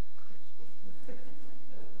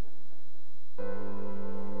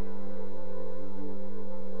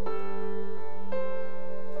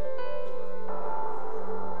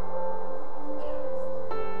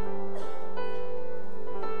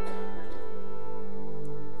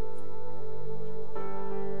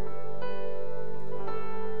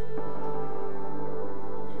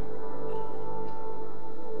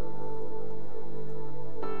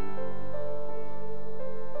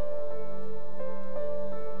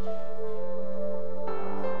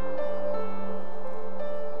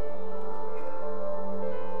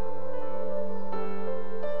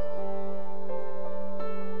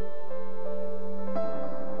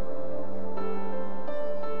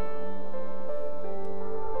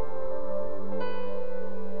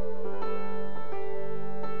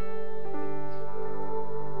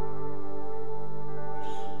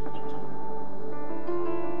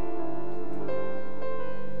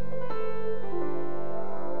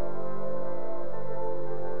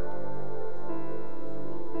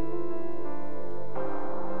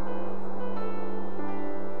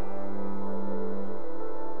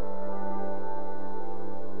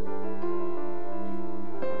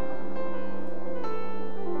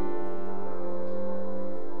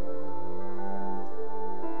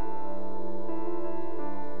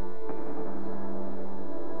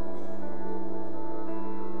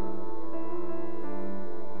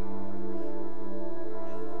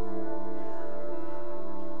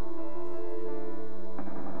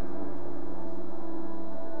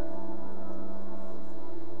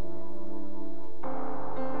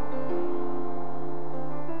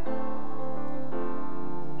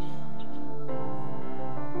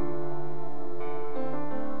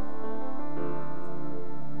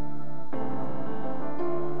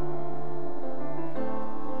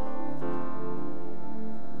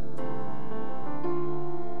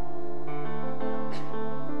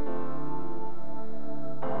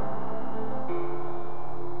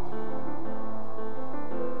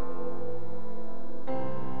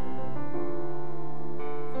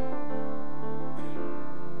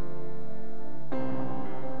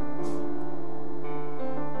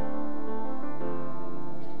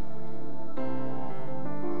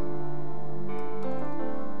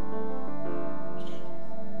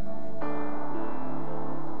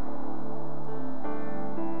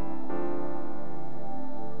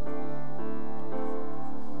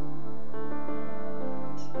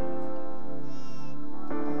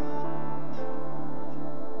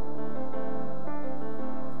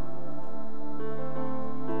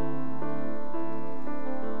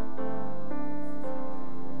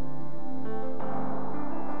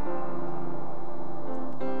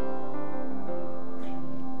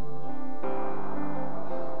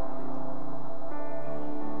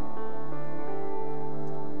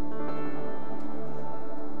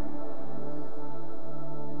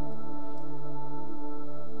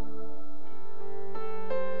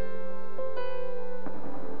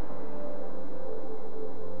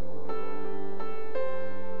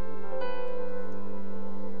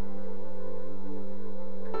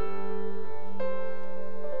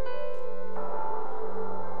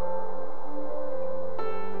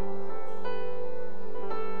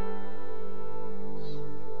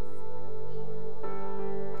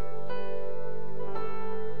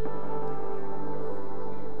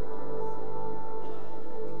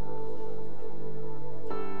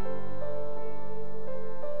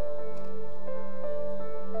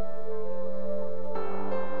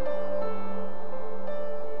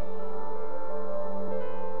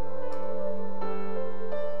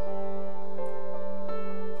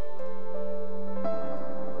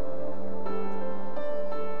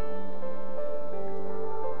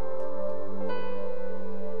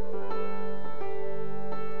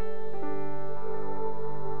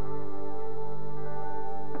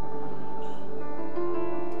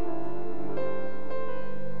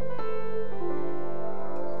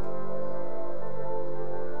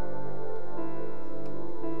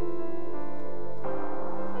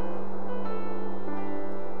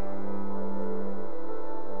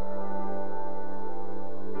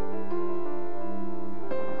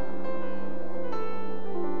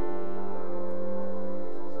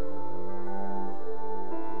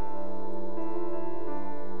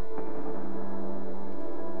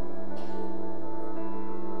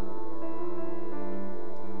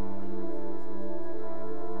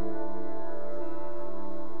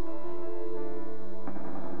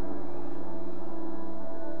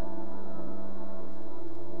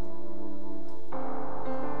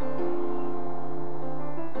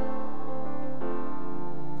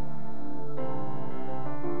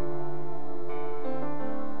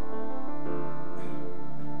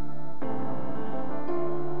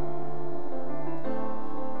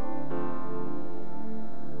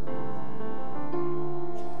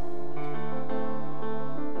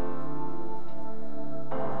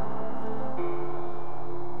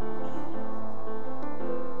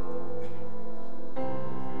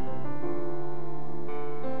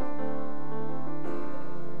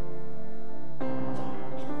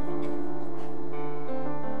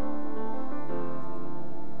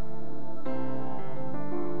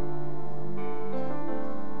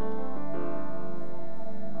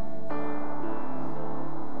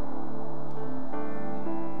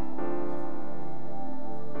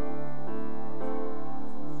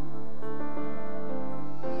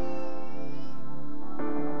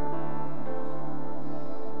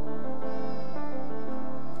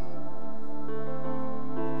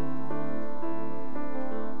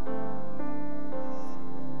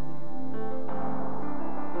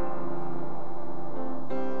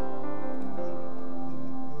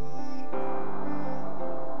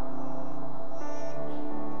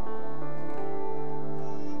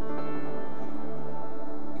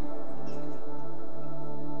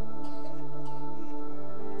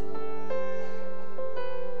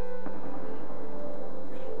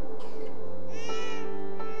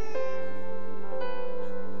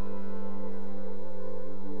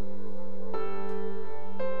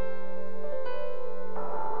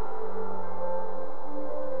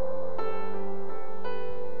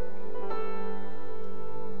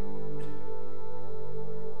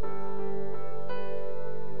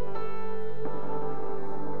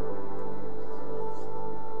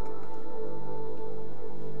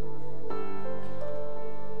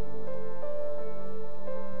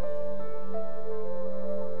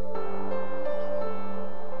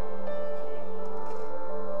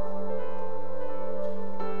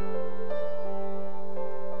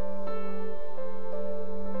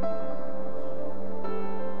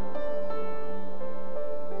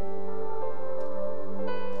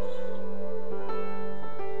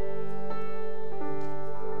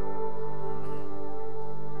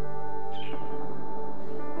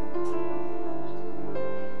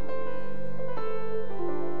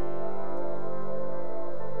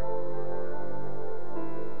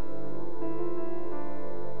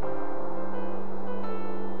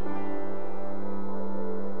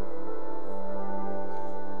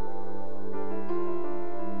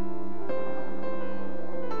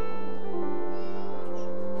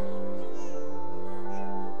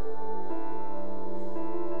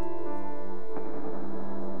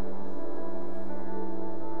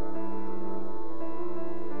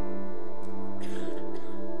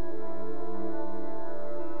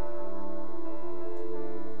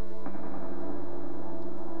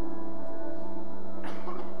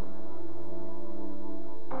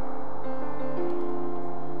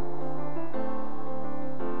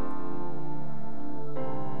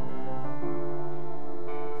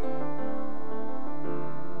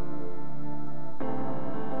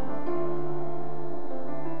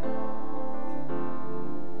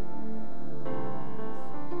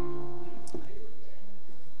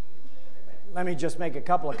 let me just make a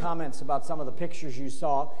couple of comments about some of the pictures you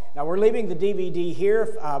saw. Now, we're leaving the DVD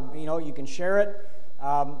here. You can share it.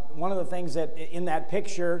 One of the things that in that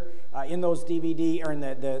picture, in those DVD, or in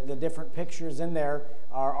the different pictures in there,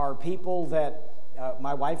 are people that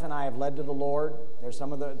my wife and I have led to the Lord. There's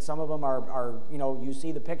some of them are you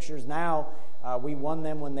see the pictures now. We won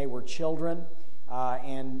them when they were children,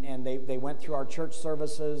 and they went through our church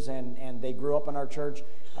services, and they grew up in our church.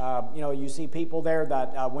 You see people there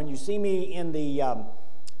that when you see me in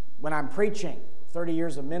when I'm preaching, 30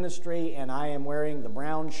 years of ministry, and I am wearing the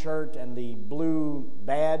brown shirt and the blue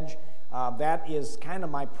badge, that is kind of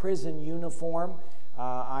my prison uniform.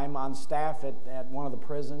 I'm on staff at one of the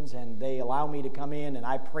prisons, and they allow me to come in and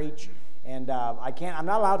I preach. And I'm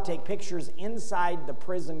not allowed to take pictures inside the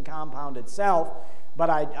prison compound itself, but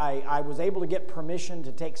I was able to get permission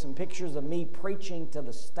to take some pictures of me preaching to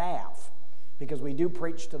the staff, because we do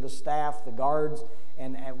preach to the staff, the guards,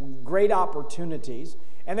 and great opportunities.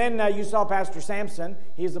 And then you saw Pastor Sampson.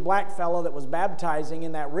 He's the black fellow that was baptizing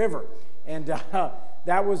in that river. And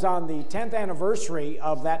that was on the 10th anniversary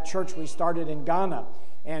of that church we started in Ghana.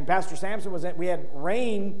 And Pastor Sampson we had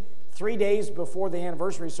rain 3 days before the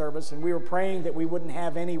anniversary service, and we were praying that we wouldn't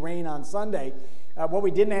have any rain on Sunday. What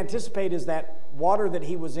we didn't anticipate is that water that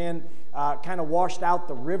he was in kind of washed out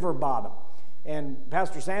the river bottom. And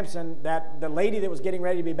Pastor Sampson, the lady that was getting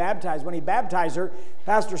ready to be baptized, when he baptized her,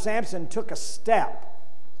 Pastor Sampson took a step.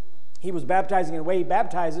 He was baptizing, and the way he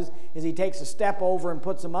baptizes is he takes a step over and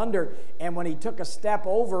puts them under. And when he took a step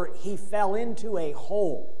over, he fell into a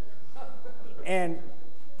hole and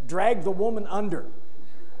dragged the woman under.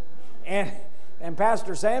 And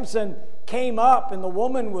Pastor Sampson came up, and the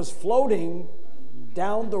woman was floating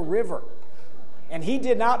down the river. And he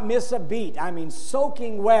did not miss a beat. I mean,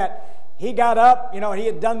 soaking wet. He got up, he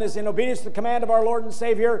had done this in obedience to the command of our Lord and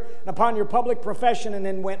Savior, and upon your public profession, and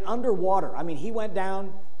then went underwater. I mean, he went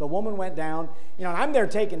down, the woman went down, and I'm there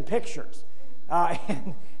taking pictures.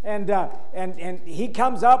 And he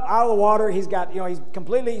comes up out of the water. He's got,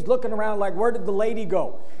 he's looking around like, where did the lady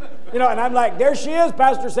go? And I'm like, there she is,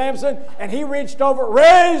 Pastor Sampson. And he reached over,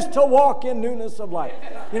 raised to walk in newness of life.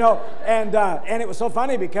 And it was so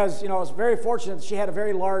funny because, I was very fortunate that she had a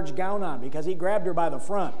very large gown on, because he grabbed her by the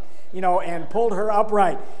front, and pulled her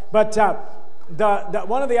upright. But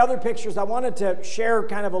one of the other pictures, I wanted to share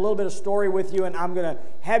kind of a little bit of story with you, and I'm going to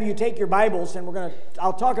have you take your Bibles, and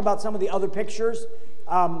I'll talk about some of the other pictures,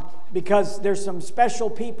 because there's some special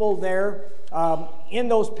people there in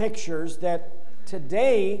those pictures that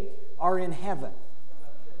today are in heaven.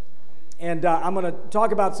 And I'm going to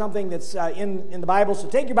talk about something that's in the Bible. So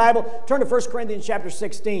take your Bible, turn to 1 Corinthians chapter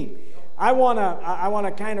 16. I want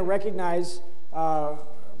to kind of recognize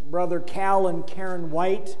Brother Cal and Karen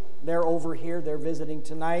White. They're over here. They're visiting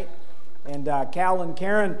tonight. And Cal and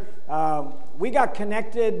Karen, we got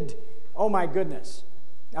connected, oh my goodness,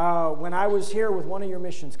 when I was here with one of your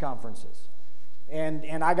missions conferences.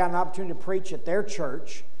 And I got an opportunity to preach at their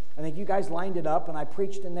church. I think you guys lined it up, and I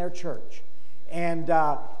preached in their church. And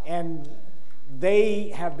they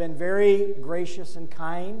have been very gracious and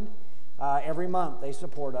kind. Every month they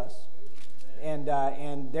support us.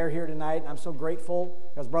 And they're here tonight, and I'm so grateful,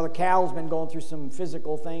 because Brother Cal's been going through some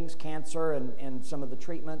physical things, cancer and some of the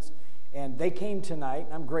treatments, and they came tonight,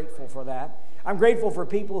 and I'm grateful for that. I'm grateful for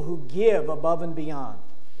people who give above and beyond,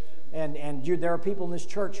 and there are people in this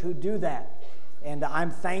church who do that, and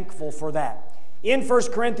I'm thankful for that. In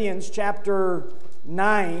 1 Corinthians chapter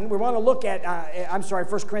 9, we want to look at,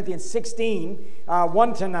 1 Corinthians 16,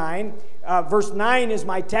 1 to 9. Verse 9 is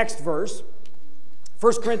my text verse.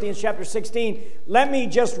 1 Corinthians chapter 16. Let me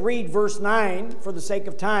just read verse 9 for the sake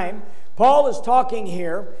of time. Paul is talking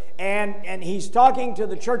here, and he's talking to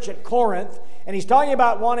the church at Corinth, and he's talking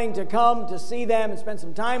about wanting to come to see them and spend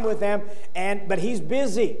some time with them, but he's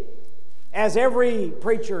busy, as every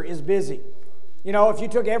preacher is busy. If you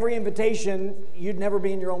took every invitation, you'd never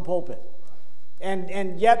be in your own pulpit.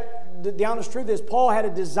 And yet, the honest truth is, Paul had a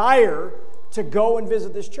desire to go and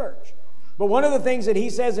visit this church. But one of the things that he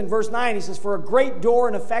says in verse 9, he says, "For a great door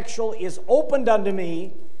and effectual is opened unto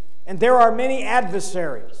me, and there are many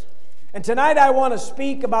adversaries." And tonight I want to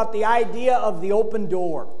speak about the idea of the open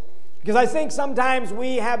door. Because I think sometimes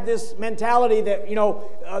we have this mentality that,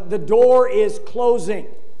 the door is closing.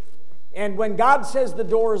 And when God says the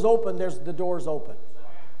door is open, the door is open.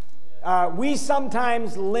 We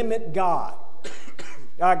sometimes limit God.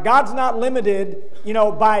 God's not limited,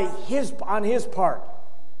 on His part.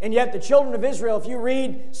 And yet the children of Israel, if you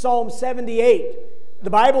read Psalm 78, the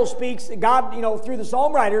Bible speaks, God, through the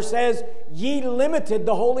psalm writer says, "Ye limited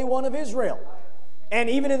the Holy One of Israel." And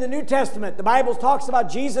even in the New Testament, the Bible talks about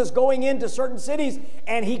Jesus going into certain cities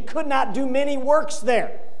and he could not do many works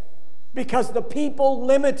there because the people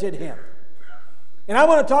limited him. And I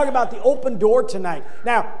want to talk about the open door tonight.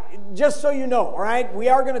 Now, just so you know, all right,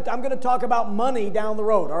 I'm going to talk about money down the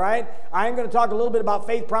road, all right? I am going to talk a little bit about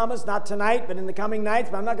faith promise, not tonight, but in the coming nights,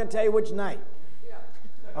 but I'm not going to tell you which night.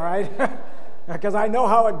 All right? Because I know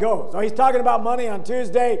how it goes. So he's talking about money on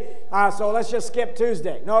Tuesday, so let's just skip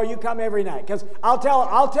Tuesday. No, you come every night, because I'll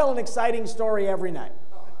tell an exciting story every night.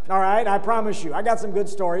 All right, I promise you. I got some good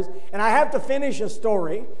stories, and I have to finish a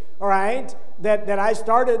story, all right, that I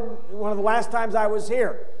started one of the last times I was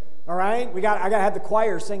here. All right, I got to have the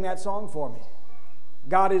choir sing that song for me.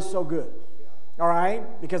 God is so good. All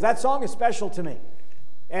right, because that song is special to me,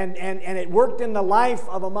 and it worked in the life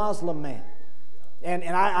of a Muslim man. And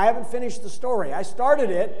I haven't finished the story. I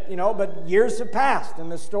started it, but years have passed,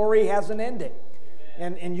 and the story hasn't ended.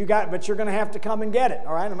 But you're going to have to come and get it,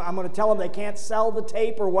 all right? I'm going to tell them they can't sell the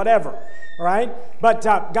tape or whatever, all right? But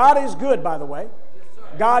God is good, by the way.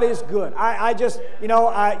 God is good. I just,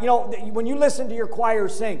 when you listen to your choir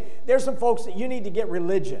sing, there's some folks that you need to get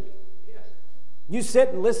religion. You sit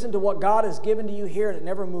and listen to what God has given to you here, and it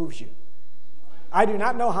never moves you. I do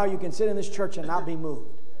not know how you can sit in this church and not be moved.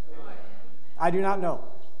 I do not know.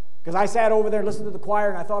 Because I sat over there and listened to the choir,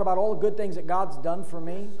 and I thought about all the good things that God's done for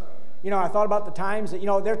me. I thought about the times that,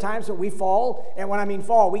 there are times that we fall, and when I mean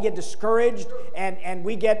fall, we get discouraged, and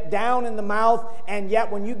we get down in the mouth, and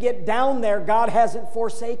yet when you get down there, God hasn't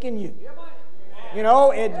forsaken you.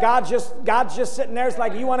 God's just sitting there. It's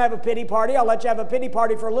like, you want to have a pity party? I'll let you have a pity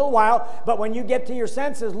party for a little while, but when you get to your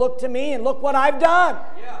senses, look to me and look what I've done.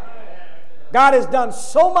 God has done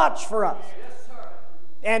so much for us.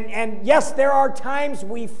 And yes, there are times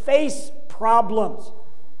we face problems.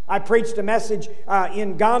 I preached a message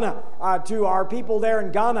in Ghana to our people there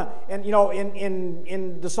in Ghana, and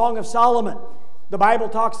in the Song of Solomon, the Bible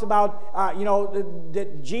talks about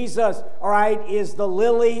that Jesus, all right, is the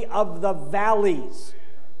lily of the valleys.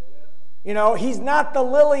 He's not the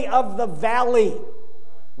lily of the valley.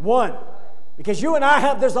 One, because you and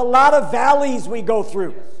I there's a lot of valleys we go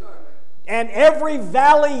through. And every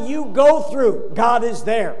valley you go through, God is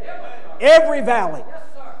there. Every valley.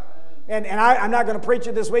 And I'm not going to preach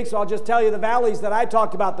it this week, so I'll just tell you the valleys that I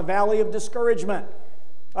talked about. The valley of discouragement,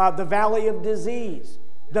 the valley of disease,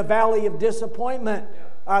 the valley of disappointment,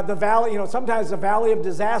 the valley, sometimes the valley of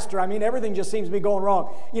disaster. I mean, everything just seems to be going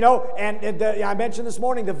wrong. I mentioned this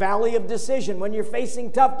morning the valley of decision. When you're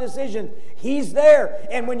facing tough decisions, He's there.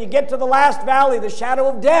 And when you get to the last valley, the shadow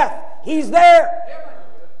of death, He's there.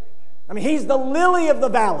 I mean, He's the lily of the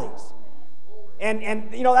valleys.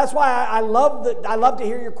 And that's why I love to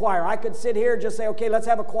hear your choir. I could sit here and just say, okay, let's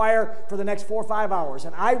have a choir for the next 4 or 5 hours,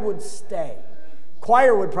 and I would stay.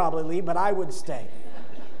 Choir would probably leave, but I would stay.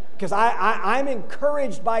 Because I'm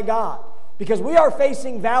encouraged by God. Because we are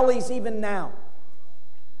facing valleys even now.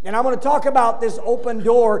 And I'm going to talk about this open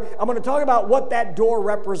door. I'm going to talk about what that door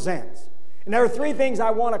represents. And there are 3 things I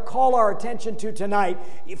want to call our attention to tonight.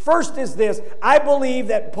 First is this. I believe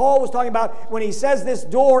that Paul was talking about when he says this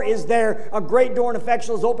door is there, a great door and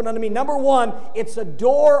effectual is open unto me. Number 1, it's a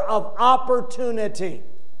door of opportunity.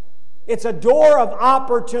 It's a door of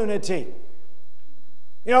opportunity.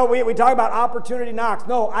 We talk about opportunity knocks.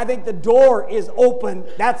 No, I think the door is open.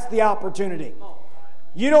 That's the opportunity.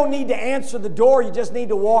 You don't need to answer the door. You just need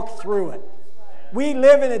to walk through it. We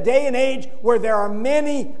live in a day and age where there are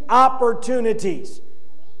many opportunities.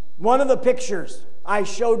 One of the pictures I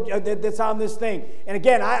showed that's on this thing. And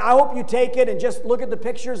again, I hope you take it and just look at the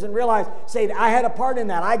pictures and realize, say, I had a part in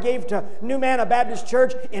that. I gave to New Manna Baptist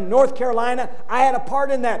Church in North Carolina. I had a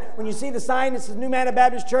part in that. When you see the sign that says New Manna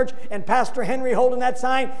Baptist Church and Pastor Henry holding that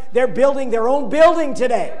sign, they're building their own building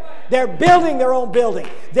today. They're building their own building.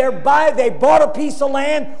 They bought a piece of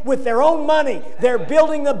land with their own money. They're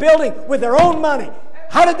building the building with their own money.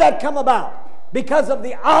 How did that come about? Because of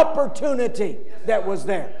the opportunity that was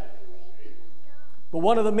there. But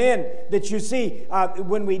one of the men that you see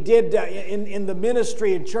when we did in the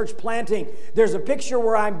ministry and church planting, there's a picture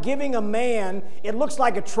where I'm giving a man, it looks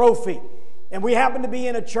like a trophy. And we happen to be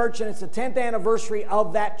in a church, and it's the 10th anniversary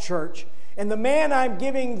of that church. And the man I'm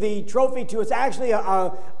giving the trophy to is actually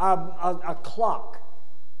a clock.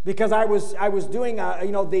 Because I was doing,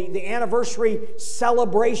 the anniversary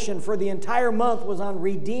celebration for the entire month was on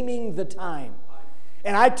redeeming the time.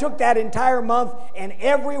 And I took that entire month, and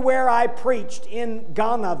everywhere I preached in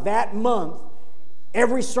Ghana that month,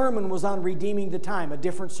 every sermon was on redeeming the time, a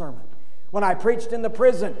different sermon. When I preached in the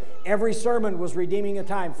prison, every sermon was redeeming a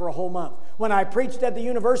time for a whole month. When I preached at the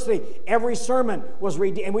university, every sermon was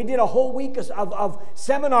redeeming. And we did a whole week of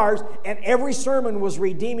seminars, and every sermon was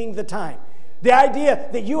redeeming the time. The idea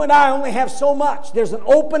that you and I only have so much. There's an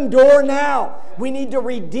open door now. We need to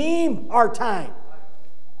redeem our time.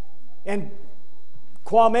 And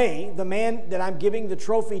Kwame, the man that I'm giving the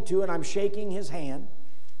trophy to, and I'm shaking his hand,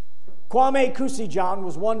 Kwame Kusijan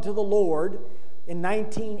was won to the Lord in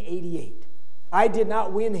 1988. I did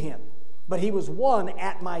not win him, but he was won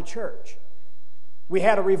at my church. We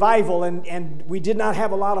had a revival, and we did not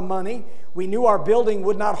have a lot of money. We knew our building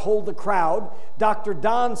would not hold the crowd. Dr.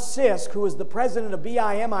 Don Sisk, who was the president of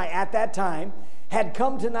BIMI at that time, had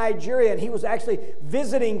come to Nigeria, and he was actually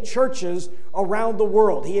visiting churches around the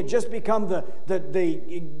world. He had just become the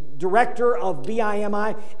director of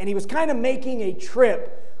BIMI, and he was kind of making a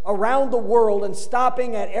trip around the world and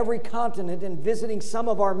stopping at every continent and visiting some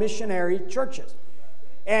of our missionary churches.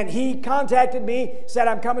 And he contacted me, said,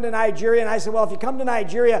 I'm coming to Nigeria. And I said, well, if you come to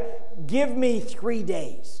Nigeria, give me 3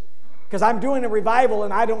 days. Because I'm doing a revival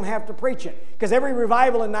and I don't have to preach it. Because every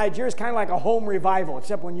revival in Nigeria is kind of like a home revival,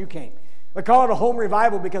 except when you came. We call it a home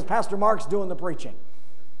revival because Pastor Mark's doing the preaching.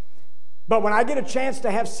 But when I get a chance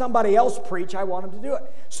to have somebody else preach, I want him to do it.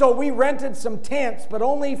 So we rented some tents, but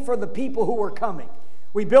only for the people who were coming.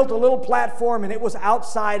 We built a little platform, and it was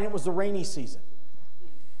outside, and it was the rainy season.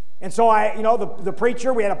 And so the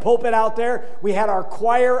preacher, we had a pulpit out there. We had our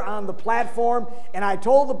choir on the platform, and I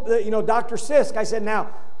told Dr. Sisk, I said,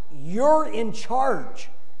 now, you're in charge.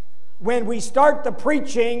 When we start the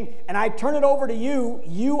preaching, and I turn it over to you,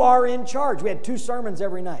 you are in charge. We had 2 sermons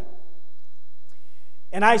every night.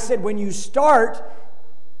 And I said, when you start,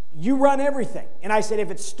 you run everything. And I said,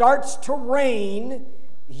 if it starts to rain,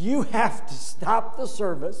 you have to stop the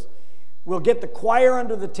service. We'll get the choir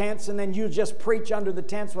under the tents, and then you just preach under the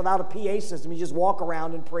tents without a PA system. You just walk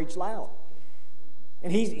around and preach loud.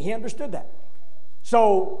 And he understood that.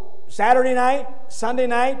 So Saturday night, Sunday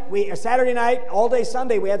night, Saturday night, all day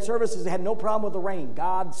Sunday, we had services that had no problem with the rain.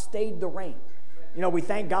 God stayed the rain. We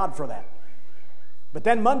thank God for that. But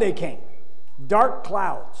then Monday came, dark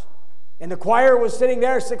clouds. And the choir was sitting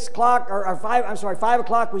there, 6 o'clock, or 5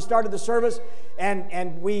 o'clock, we started the service,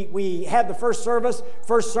 and we had the first service,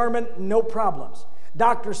 first sermon, no problems.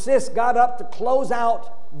 Dr. Sisk got up to close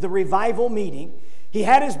out the revival meeting. He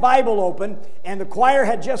had his Bible open, and the choir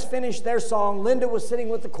had just finished their song. Linda was sitting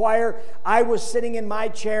with the choir. I was sitting in my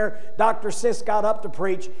chair. Dr. Sisk got up to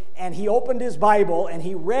preach, and he opened his Bible, and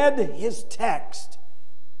he read his text,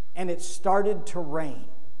 and it started to rain.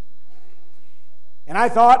 And I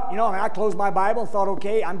thought, I closed my Bible and thought,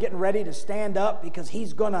 okay, I'm getting ready to stand up because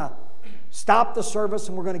he's going to stop the service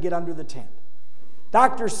and we're going to get under the tent.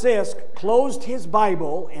 Dr. Sisk closed his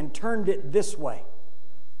Bible and turned it this way.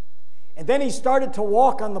 And then he started to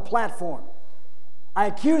walk on the platform. I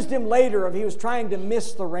accused him later of he was trying to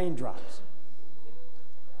miss the raindrops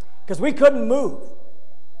because we couldn't move.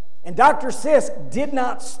 And Dr. Sisk did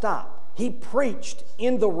not stop. He preached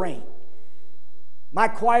in the rain. My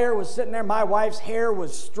choir was sitting there. My wife's hair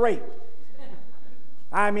was straight.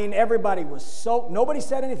 I mean, everybody was soaked. Nobody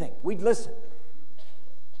said anything. We'd listen.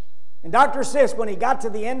 And Dr. Sisk, when he got to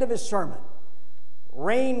the end of his sermon,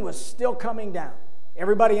 rain was still coming down.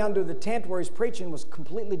 Everybody under the tent where he's preaching was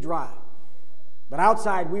completely dry. But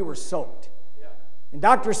outside, we were soaked. And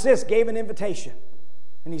Dr. Sisk gave an invitation.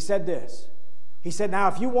 And he said this. He said, now,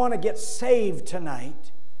 if you want to get saved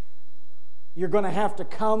tonight, you're going to have to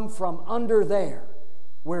come from under there,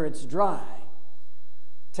 where it's dry,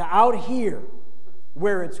 to out here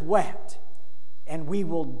where it's wet, and we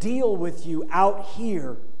will deal with you out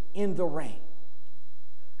here in the rain.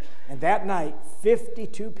 And that night,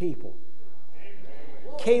 52 people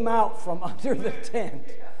came out from under the tent.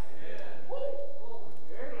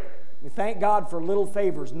 We thank God for little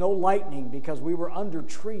favors, no lightning, because we were under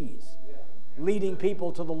trees leading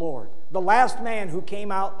people to the Lord. The last man who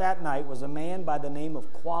came out that night was a man by the name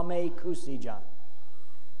of Kwame Kusijan.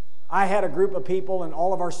 I had a group of people, and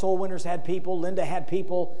all of our soul winners had people. Linda had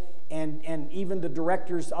people, and even the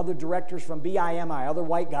directors, other directors from BIMI, other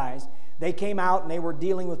white guys, they came out and they were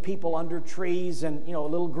dealing with people under trees and,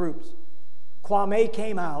 little groups. Kwame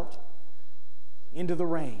came out into the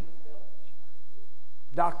rain.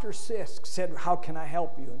 Dr. Sisk said, how can I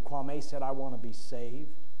help you? And Kwame said, I want to be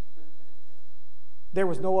saved. There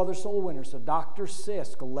was no other soul winner, so Dr.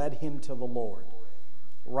 Sisk led him to the Lord.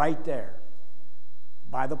 Right there,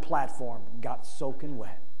 by the platform, got soaking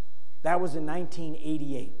wet. That was in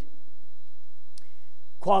 1988.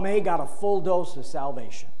 Kwame got a full dose of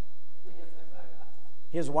salvation.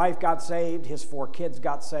 His wife got saved. His 4 kids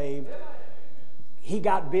got saved. he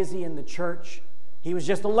got busy in the church. He was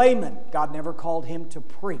just a layman. God never called him to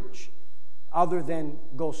preach other than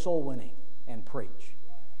go soul winning and preach.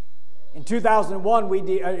 In 2000,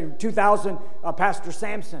 Pastor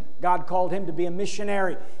Sampson, God called him to be a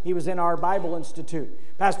missionary. He was in our Bible Institute.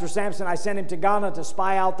 Pastor Sampson, I sent him to Ghana to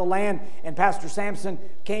spy out the land, and Pastor Sampson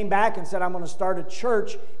came back and said, I'm going to start a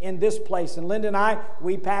church in this place. And Linda and I,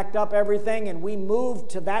 we packed up everything, and we moved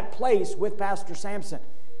to that place with Pastor Sampson.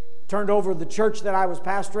 Turned over the church that I was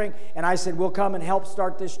pastoring, and I said, we'll come and help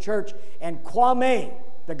start this church. And Kwame,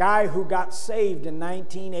 the guy who got saved in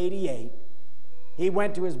 1988, he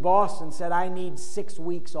went to his boss and said, I need 6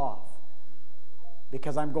 weeks off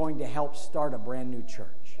because I'm going to help start a brand new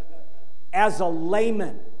church. As a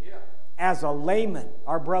layman,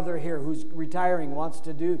 our brother here who's retiring wants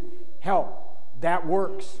to do help. That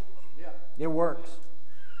works. It works.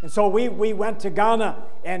 And so we went to Ghana,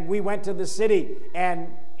 and we went to the city, and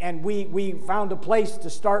we found a place to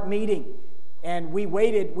start meeting. And we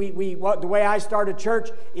waited. The way I started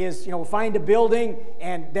church is, find a building,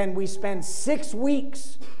 and then we spend 6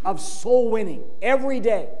 weeks of soul winning every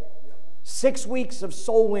day. 6 weeks of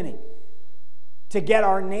soul winning to get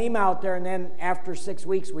our name out there. And then after 6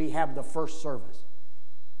 weeks, we have the first service.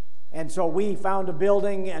 And so we found a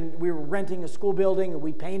building, and we were renting a school building, and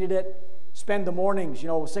we painted it. Spend the mornings,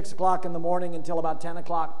 6 o'clock in the morning until about 10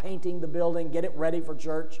 o'clock, painting the building, get it ready for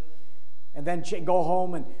church. And then go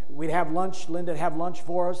home, and we'd have lunch. Linda would have lunch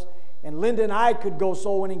for us. And Linda and I could go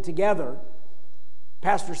soul winning together.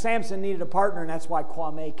 Pastor Sampson needed a partner, and that's why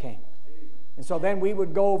Kwame came. And so then we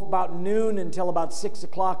would go about noon until about 6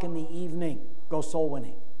 o'clock in the evening, go soul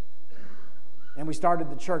winning. And we started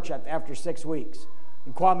the church after 6 weeks.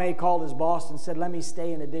 And Kwame called his boss and said, let me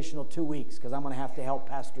stay an additional 2 weeks because I'm going to have to help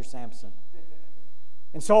Pastor Sampson.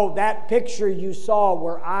 And so that picture you saw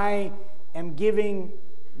where I am giving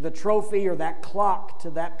the trophy or that clock to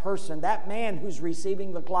that person, that man who's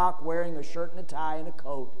receiving the clock wearing a shirt and a tie and a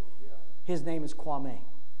coat, his name is Kwame.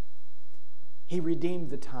 He redeemed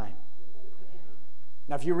the time.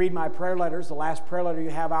 Now, if you read my prayer letters, the last prayer letter you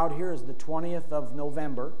have out here is the 20th of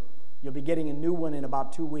November. You'll be getting a new one in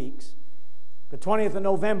about 2 weeks. The 20th of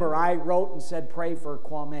November, I wrote and said, pray for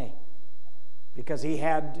Kwame, because he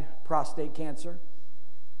had prostate cancer,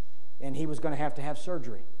 and he was going to have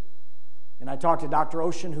surgery. And I talked to Dr.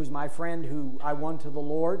 Ocean, who's my friend, who I won to the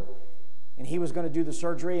Lord, and he was going to do the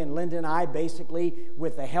surgery. And Linda and I, basically,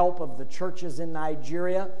 with the help of the churches in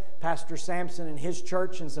Nigeria, Pastor Sampson and his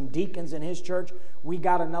church and some deacons in his church, we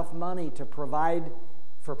got enough money to provide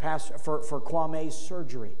for Kwame's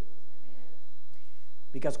surgery.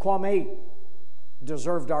 Because Kwame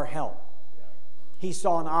deserved our help. He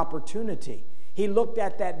saw an opportunity. He looked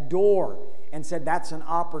at that door and said, that's an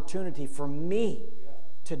opportunity for me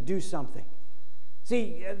to do something.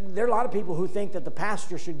 See, there are a lot of people who think that the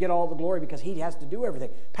pastor should get all the glory because he has to do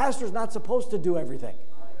everything. Pastor's not supposed to do everything.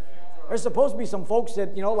 There's supposed to be some folks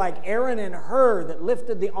that, like Aaron and Hur that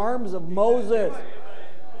lifted the arms of Moses.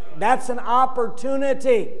 That's an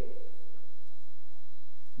opportunity.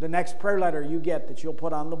 The next prayer letter you get that you'll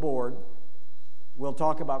put on the board, we'll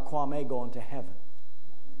talk about Kwame going to heaven.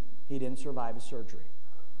 He didn't survive a surgery.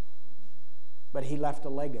 But he left a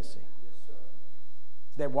legacy.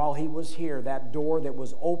 That while he was here, that door that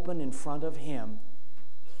was open in front of him,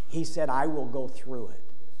 he said, I will go through it.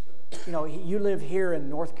 You live here in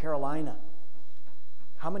North Carolina.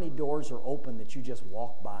 How many doors are open that you just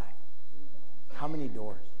walk by? How many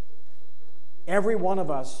doors? Every one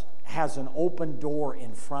of us has an open door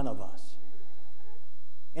in front of us.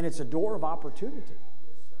 And it's a door of opportunity.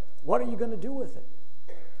 What are you going to do with it?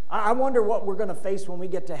 I wonder what we're going to face when we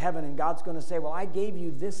get to heaven, and God's going to say, well, I gave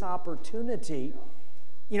you this opportunity.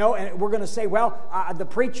 And we're going to say, well, the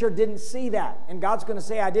preacher didn't see that. And God's going to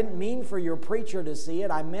say, I didn't mean for your preacher to see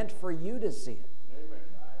it. I meant for you to see it. Amen.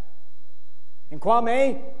 And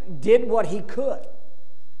Kwame did what he could.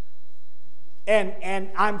 And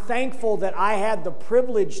I'm thankful that I had the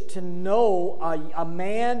privilege to know a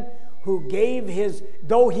man who gave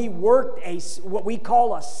though he worked what we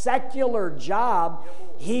call a secular job,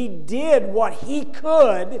 he did what he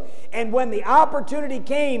could, and when the opportunity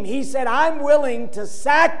came, he said, I'm willing to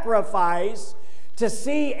sacrifice to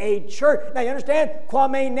see a church. Now, you understand,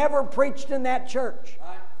 Kwame never preached in that church.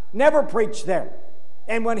 Never preached there.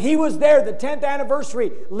 And when he was there, the 10th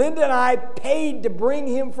anniversary, Linda and I paid to bring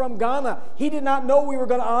him from Ghana. He did not know we were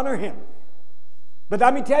going to honor him. But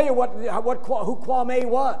let me tell you who Kwame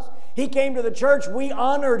was. He came to the church, we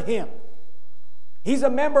honored him. He's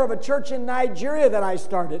a member of a church in Nigeria that I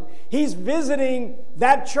started. He's visiting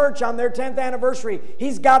that church on their 10th anniversary.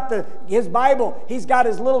 He's got his Bible. He's got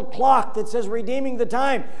his little clock that says redeeming the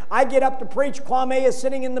time. I get up to preach. Kwame is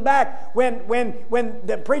sitting in the back. When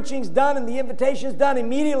the preaching's done and the invitation's done,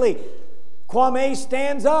 immediately Kwame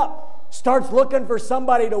stands up, starts looking for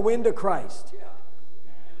somebody to win to Christ.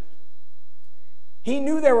 He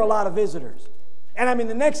knew there were a lot of visitors. And I mean,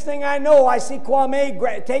 the next thing I know, I see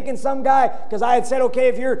Kwame taking some guy, because I had said, okay,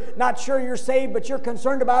 if you're not sure you're saved, but you're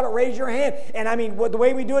concerned about it, raise your hand. And I mean, the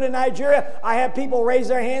way we do it in Nigeria, I have people raise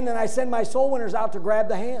their hand, and I send my soul winners out to grab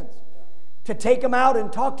the hands, to take them out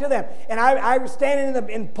and talk to them. And I was standing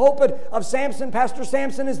in the pulpit of Samson. Pastor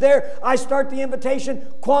Samson is there. I start the invitation.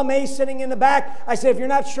 Kwame's sitting in the back. I say, if you're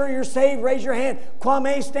not sure you're saved, raise your hand.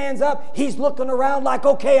 Kwame stands up. He's looking around like,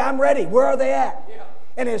 okay, I'm ready. Where are they at? Yeah.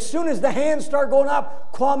 And as soon as the hands start going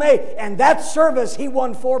up, Kwame, and that service, he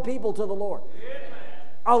won 4 people to the Lord. Amen.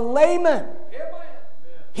 A layman. Amen.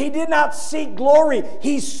 He did not seek glory.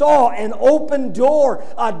 He saw an open door,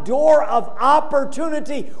 a door of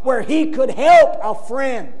opportunity where he could help a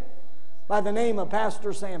friend by the name of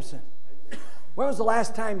Pastor Samson. When was the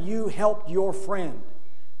last time you helped your friend,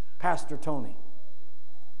 Pastor Tony?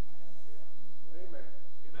 Amen.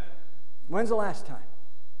 When's the last time?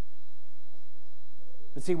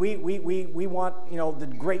 But see, we want, the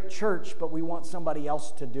great church, but we want somebody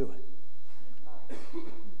else to do it.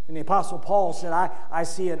 And the Apostle Paul said, I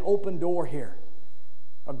see an open door here,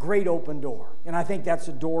 a great open door. And I think that's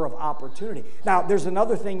a door of opportunity. Now, there's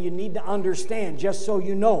another thing you need to understand, just so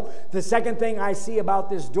you know. The second thing I see about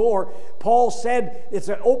this door, Paul said it's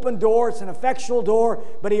an open door, it's an effectual door,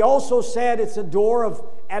 but he also said it's a door of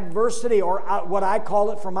adversity, or what I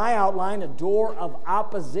call it from my outline, a door of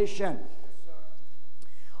opposition.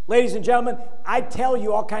 Ladies and gentlemen, I tell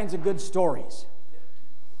you all kinds of good stories.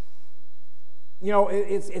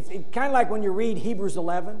 It's kind of like when you read Hebrews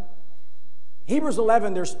 11. Hebrews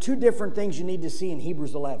 11, there's 2 different things you need to see in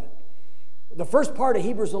Hebrews 11. The first part of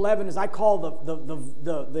Hebrews 11 is I call the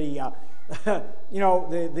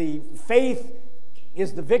faith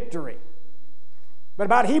is the victory. But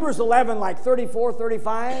about Hebrews 11, like 34,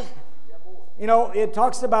 35, it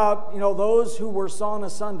talks about, those who were sawn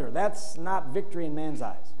asunder. That's not victory in man's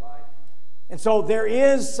eyes. And so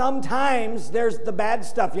sometimes there's the bad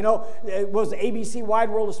stuff. It was ABC Wide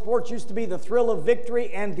World of Sports used to be the thrill of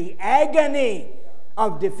victory and the agony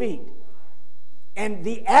of defeat. And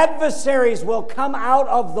the adversaries will come out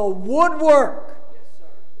of the woodwork.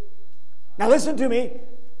 Now listen to me.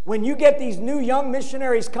 When you get these new young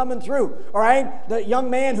missionaries coming through, all right, the young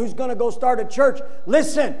man who's going to go start a church,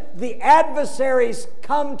 listen, the adversaries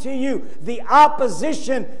come to you. The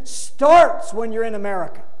opposition starts when you're in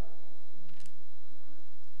America.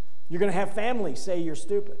 You're going to have family say you're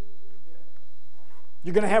stupid.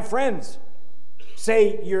 You're going to have friends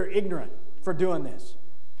say you're ignorant for doing this.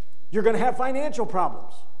 You're going to have financial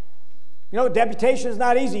problems. Deputation is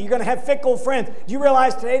not easy. You're going to have fickle friends. Do you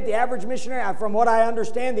realize today the average missionary, from what I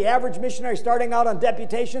understand, the average missionary starting out on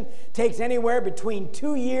deputation takes anywhere between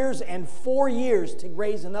 2 years and 4 years to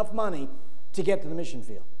raise enough money to get to the mission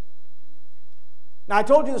field. Now, I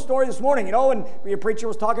told you the story this morning, when your preacher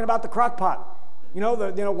was talking about the crock pot.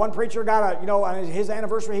 One preacher got on his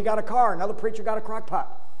anniversary, he got a car. Another preacher got a crock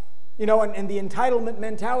pot. And the entitlement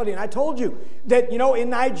mentality. And I told you that, in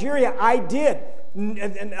Nigeria, I did.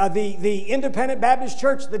 The Independent Baptist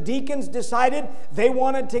Church, the deacons decided they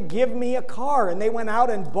wanted to give me a car. And they went out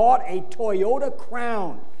and bought a Toyota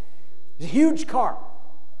Crown. It was a huge car.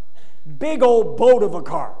 Big old boat of a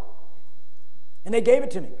car. And they gave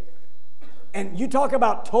it to me. And you talk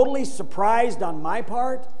about totally surprised on my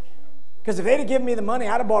part. Because if they'd have given me the money,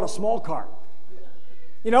 I'd have bought a small car.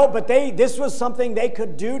 But this was something they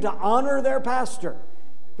could do to honor their pastor.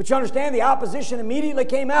 But you understand, the opposition immediately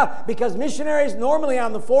came out because missionaries normally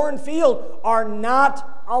on the foreign field are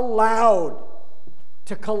not allowed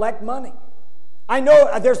to collect money. I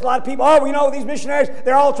know there's a lot of people, these missionaries,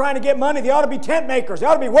 they're all trying to get money. They ought to be tent makers. They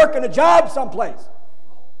ought to be working a job someplace.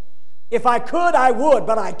 If I could, I would,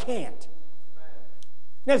 but I can't.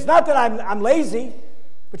 And it's not that I'm lazy.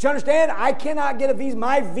 But you understand, I cannot get a visa.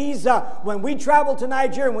 My visa, when we travel to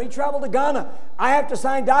Nigeria, when we travel to Ghana, I have to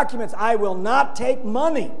sign documents. I will not take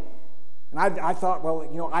money. And I thought,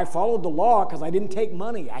 I followed the law because I didn't take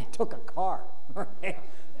money. I took a car.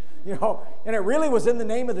 And it really was in the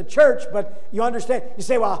name of the church. But you understand, you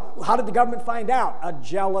say, well, how did the government find out? A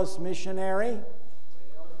jealous missionary.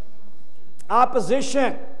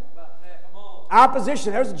 Opposition.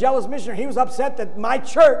 Opposition. There's a jealous missionary. He was upset that my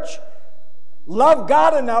church loved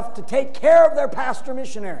God enough to take care of their pastor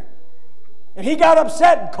missionary. And he got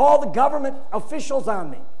upset and called the government officials on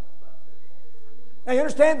me. Now you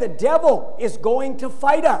understand, the devil is going to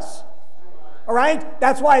fight us. All right?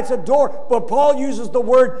 That's why it's a door. But Paul uses the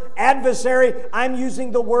word adversary. I'm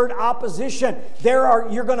using the word opposition.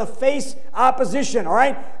 You're going to face opposition. All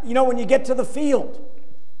right? You know, when you get to the field.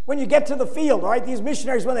 When you get to the field, all right? These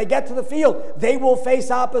missionaries, when they get to the field, they will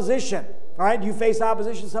face opposition. All right? You face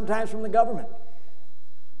opposition sometimes from the government.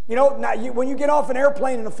 You know, when you get off an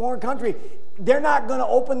airplane in a foreign country, they're not going to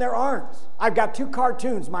open their arms. I've got 2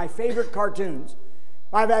 cartoons, my favorite cartoons.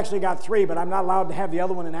 I've actually got 3, but I'm not allowed to have the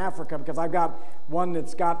other one in Africa because I've got one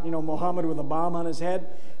that's got, you know, Muhammad with a bomb on his head.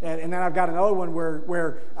 And then I've got another one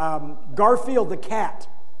where Garfield the cat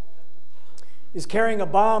is carrying a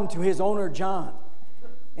bomb to his owner, John.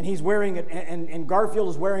 And he's wearing it, and Garfield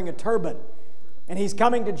is wearing a turban. And he's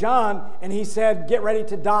coming to John, and he said, "Get ready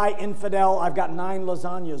to die, infidel. I've got 9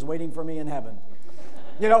 lasagnas waiting for me in heaven."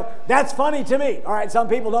 You know, that's funny to me. All right, some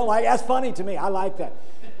people don't like it. That's funny to me. I like that.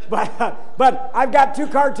 But I've got 2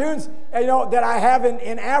 cartoons, you know, that I have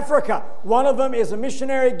in Africa. One of them is a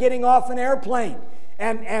missionary getting off an airplane.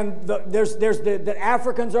 And the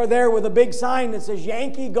Africans are there with a big sign that says,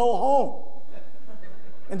 "Yankee, go home."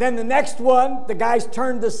 And then the next one, the guy's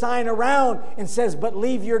turned the sign around and says, "But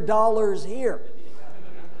leave your dollars here."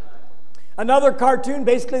 Another cartoon,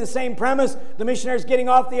 basically the same premise. The missionary's getting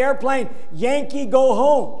off the airplane. "Yankee, go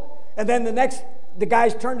home." And then the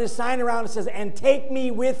guy's turned his sign around and says, "And take me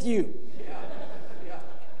with you."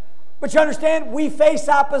 But you understand, we face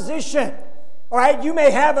opposition. All right, you may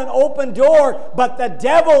have an open door, but the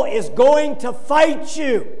devil is going to fight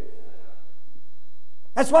you.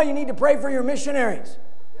 That's why you need to pray for your missionaries.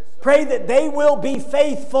 Pray that they will be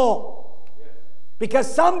faithful. Because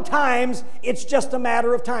sometimes it's just a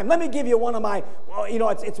matter of time. Let me give you one of my, you know,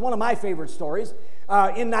 it's one of my favorite stories.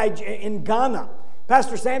 In Ghana,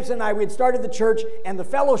 Pastor Sampson and I, we had started the church, and the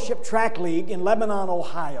Fellowship Track League in Lebanon,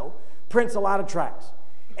 Ohio, prints a lot of tracts.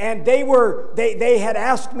 And they had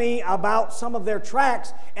asked me about some of their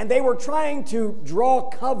tracts, and they were trying to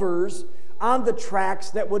draw covers on the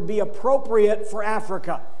tracts that would be appropriate for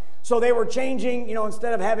Africa. So they were changing, you know,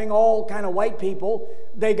 instead of having all kind of white people,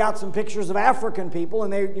 they got some pictures of African people,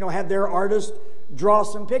 and they, you know, had their artist draw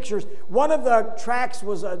some pictures. One of the tracts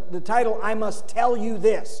was the title, "I Must Tell You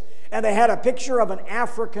This." And they had a picture of an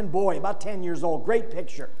African boy, about 10 years old. Great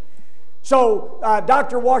picture. So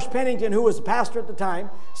Dr. Wash Pennington, who was the pastor at the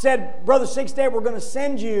time, said, "Brother Sigstad, we're going to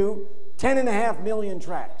send you 10.5 million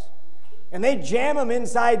tracts." And they jam them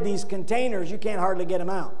inside these containers. You can't hardly get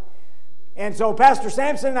them out. And so Pastor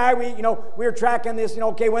Sampson and I, we were tracking this,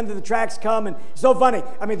 okay, when did the tracts come? And it's so funny.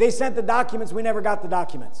 I mean, they sent the documents. We never got the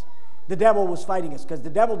documents. The devil was fighting us because the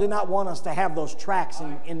devil did not want us to have those tracts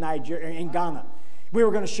in Ghana. We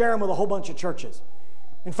were going to share them with a whole bunch of churches.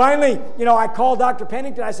 And finally, I called Dr.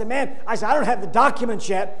 Pennington. I said, "Man," I don't have the documents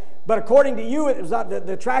yet, but according to you, it was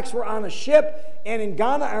the tracts were on a ship. And in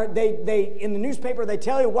Ghana, they in the newspaper, they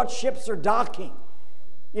tell you what ships are docking.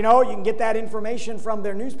 You can get that information from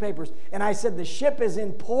their newspapers. And I said, "The ship is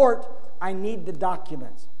in port. I need the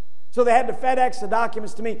documents." So they had to FedEx the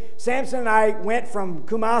documents to me. Samson and I went from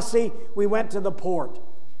Kumasi. We went to the port.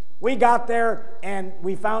 We got there, and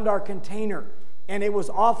we found our container. And it was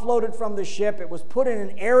offloaded from the ship. It was put in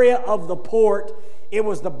an area of the port. It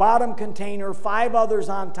was the bottom container, 5 others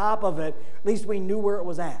on top of it. At least we knew where it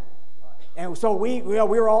was at. And so we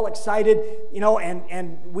were all excited,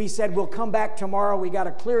 and we said, "We'll come back tomorrow." We got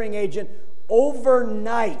a clearing agent.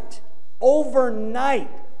 Overnight,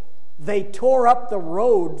 they tore up the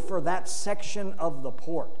road for that section of the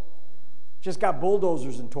port. Just got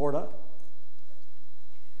bulldozers and tore it up.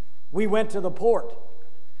 We went to the port.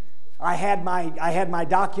 I had my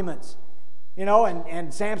documents,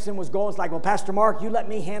 and Samson was going. It's like, "Well, Pastor Mark, you let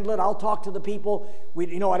me handle it. I'll talk to the people. I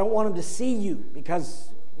don't want them to see you because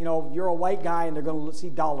you're a white guy and they're going to see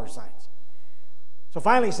dollar signs." So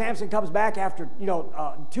finally, Samson comes back after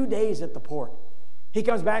 2 days at the port. He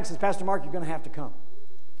comes back and says, "Pastor Mark, you're going to have to come."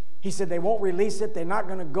 He said they won't release it. They're not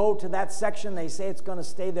going to go to that section. They say it's going to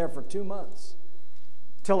stay there for 2 months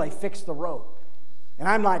till they fix the road. And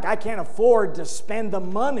I'm like, I can't afford to spend the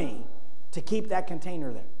money to keep that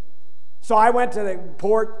container there. So I went to the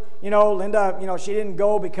port. Linda, she didn't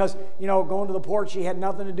go because, going to the port, she had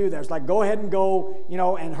nothing to do there. It's like, go ahead and go,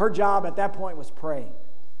 and her job at that point was praying.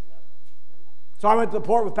 So I went to the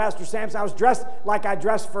port with Pastor Sampson. I was dressed like I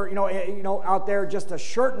dressed for, out there, just a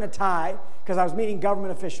shirt and a tie because I was meeting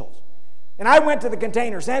government officials. And I went to the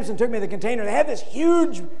container. Sampson took me to the container. They had this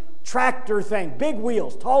huge tractor thing, big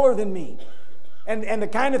wheels, taller than me. And the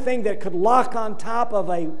kind of thing that could lock on top of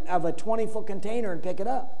a 20-foot container and pick it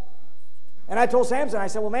up. And I told Samson, I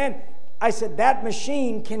said, "Well, man, I said, that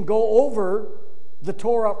machine can go over the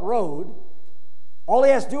tore up road. All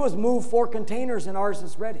he has to do is move 4 containers and ours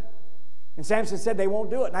is ready. And Samson said they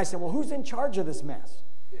won't do it. And I said, well, who's in charge of this mess?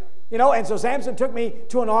 You know, and so Samson took me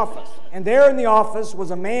to an office. And there in the office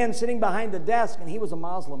was a man sitting behind the desk, and he was a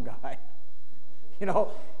Muslim guy. You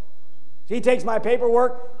know, he takes my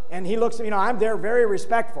paperwork, and he looks at me, you know, I'm there very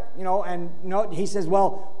respectful, you know, and you know, he says,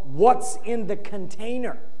 well, what's in the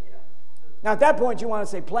container? Now, at that point, you want to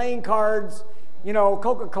say playing cards, you know,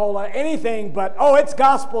 Coca-Cola, anything, but, oh, it's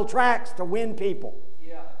gospel tracts to win people.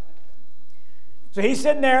 Yeah. So he's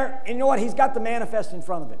sitting there, and you know what? He's got the manifest in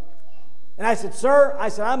front of him. And I said, sir, I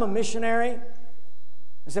said, I'm a missionary.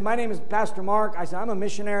 I said, my name is Pastor Mark. I said, I'm a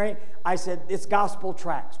missionary. I said, it's gospel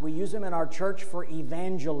tracts. We use them in our church for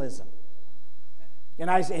evangelism.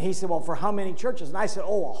 And he said, well, for how many churches? And I said,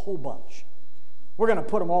 oh, a whole bunch. We're going to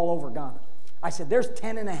put them all over Ghana. I said, there's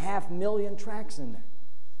 10.5 million tracts in there.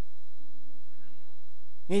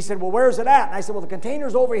 And he said, well, where's it at? And I said, well, the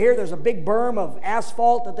container's over here. There's a big berm of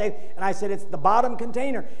asphalt that they, and I said, it's the bottom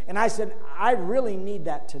container. And I said, I really need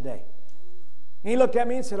that today. And he looked at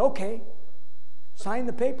me and said, okay, sign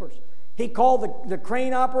the papers. He called the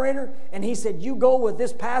crane operator, and he said, you go with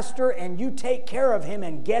this pastor and you take care of him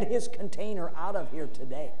and get his container out of here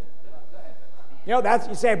today. You know, that's,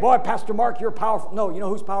 you say, boy, Pastor Mark, you're powerful. No, you know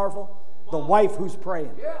who's powerful? The wife who's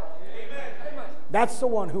praying. That's the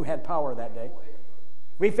one who had power that day.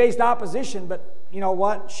 We faced opposition, but you know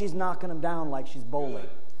what? She's knocking them down like she's bowling.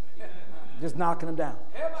 Just knocking them down.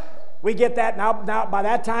 We get that now. By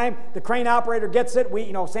that time, the crane operator gets it.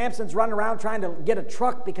 Samson's running around trying to get a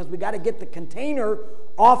truck because we got to get the container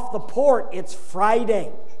off the port. It's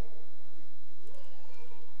Friday.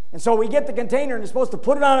 And so we get the container and they're supposed to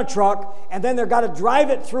put it on a truck, and then they've got to drive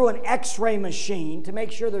it through an x-ray machine to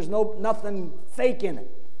make sure there's nothing fake in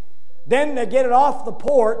it. Then they get it off the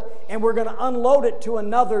port, and we're going to unload it to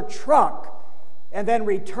another truck and then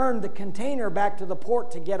return the container back to the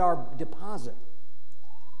port to get our deposit.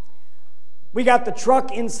 We got the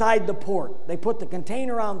truck inside the port. They put the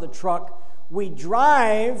container on the truck. We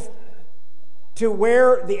drive to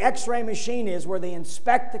where the x-ray machine is, where they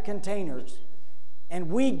inspect the containers. And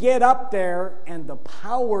we get up there, and the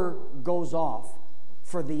power goes off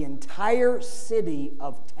for the entire city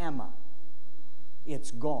of Tama.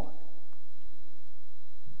 It's gone.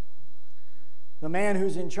 The man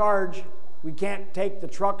who's in charge, we can't take the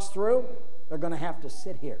trucks through. They're going to have to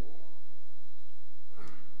sit here.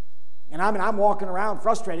 And I'm walking around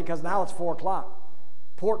frustrated because now it's 4 o'clock.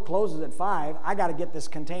 Port closes at 5. I got to get this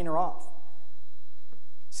container off.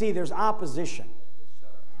 See, there's opposition.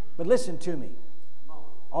 But listen to me.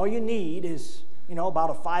 All you need is, about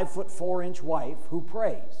a 5'4" wife who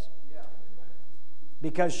prays.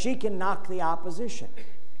 Because she can knock the opposition.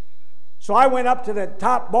 So I went up to the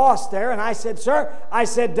top boss there and I said, sir,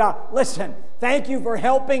 listen, thank you for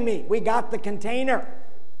helping me. We got the container,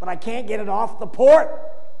 but I can't get it off the port.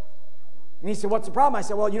 And he said, what's the problem? I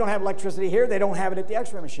said, well, you don't have electricity here. They don't have it at the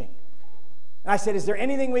x-ray machine. And I said, is there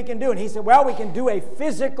anything we can do? And he said, well, we can do a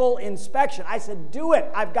physical inspection. I said, do it.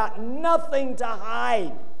 I've got nothing to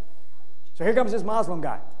hide. So here comes this Muslim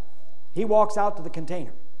guy. He walks out to the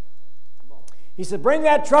container. He said, bring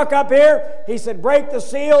that truck up here. He said, break the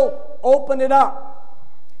seal, open it up.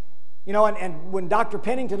 And when Dr.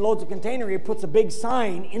 Pennington loads a container, he puts a big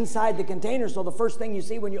sign inside the container. So the first thing you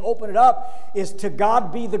see when you open it up is, to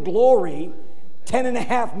God be the glory,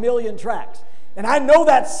 10.5 million tracts. And I know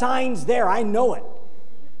that sign's there. I know it.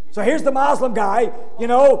 So here's the Muslim guy,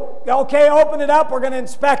 okay, open it up. We're going to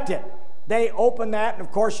inspect it. They open that, and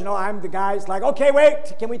of course, I'm the guy's like, okay,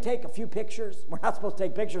 wait, can we take a few pictures? We're not supposed to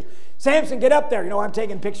take pictures. Samson, get up there. I'm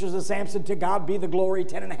taking pictures of Samson, to God be the glory,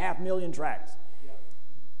 10.5 million tracts. Yeah.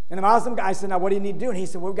 And the Muslim guy said, now what do you need to do? And he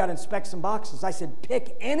said, well, we've got to inspect some boxes. I said,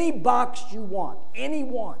 pick any box you want, any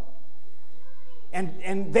one.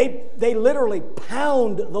 And they literally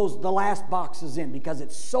pound the last boxes in because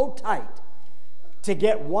it's so tight to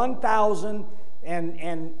get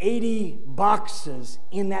 1,080 boxes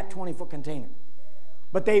in that 20-foot container.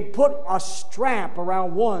 But they put a strap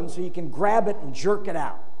around one so you can grab it and jerk it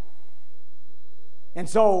out. And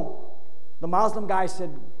so the Muslim guy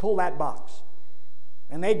said, pull that box.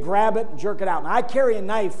 And they grab it and jerk it out. Now, I carry a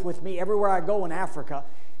knife with me everywhere I go in Africa.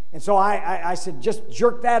 And so I said, just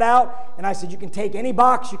jerk that out. And I said, you can take any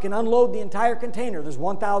box. You can unload the entire container. There's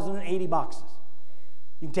 1,080 boxes.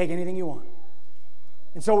 You can take anything you want.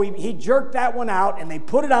 And so he jerked that one out, and they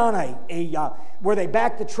put it on where they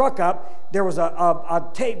backed the truck up. There was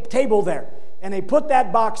a table there. And they put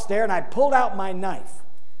that box there, and I pulled out my knife,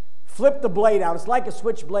 flipped the blade out. It's like a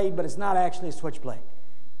switchblade, but it's not actually a switchblade.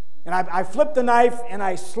 And I flipped the knife and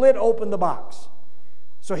I slid open the box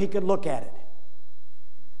so he could look at it.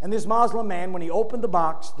 And this Muslim man, when he opened the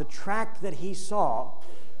box, the tract that he saw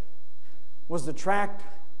was the tract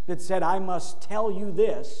that said, "I must tell you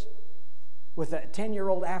this," with a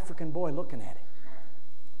 10-year-old African boy looking at it.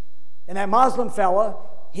 And that Muslim fella,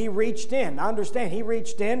 he reached in. Now understand, he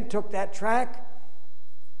reached in, took that tract,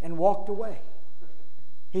 and walked away.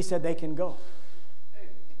 He said, "They can go.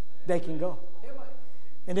 They can go."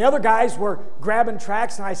 And the other guys were grabbing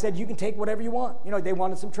tracts, and I said, "You can take whatever you want." You know, they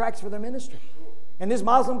wanted some tracts for their ministry. And this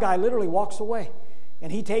Muslim guy literally walks away.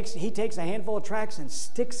 And he takes a handful of tracts and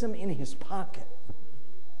sticks them in his pocket.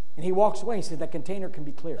 And he walks away. He said, "That container can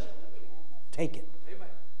be cleared. Take it.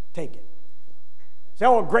 Take it."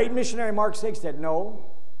 So, a great missionary Mark Sigstad. No,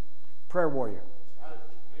 prayer warrior.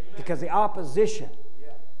 Because the opposition.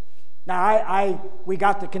 Now, we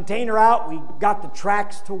got the container out. We got the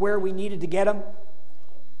tracts to where we needed to get them.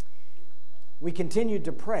 We continued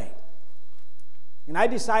to pray. And I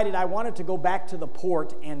decided I wanted to go back to the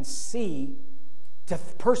port and to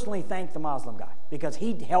personally thank the Muslim guy, because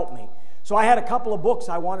he helped me. So I had a couple of books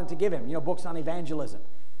I wanted to give him, books on evangelism,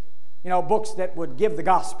 books that would give the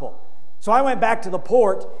gospel. So I went back to the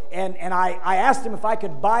port, and I asked him if I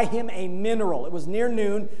could buy him a mineral. It was near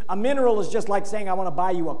noon. A mineral is just like saying, "I want to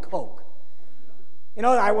buy you a Coke."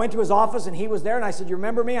 I went to his office, and he was there, and I said, "You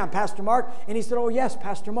remember me? I'm Pastor Mark." And he said, "Oh, yes,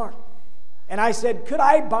 Pastor Mark." And I said, "Could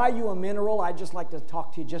I buy you a mineral? I'd just like to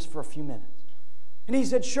talk to you just for a few minutes." And he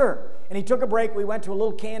said, "Sure." And he took a break. We went to a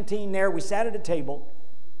little canteen there. We sat at a table.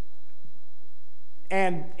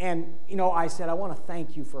 And I said, "I want to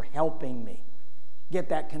thank you for helping me get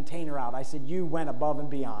that container out." I said, "You went above and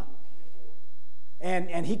beyond."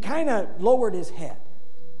 And he kind of lowered his head.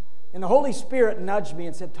 And the Holy Spirit nudged me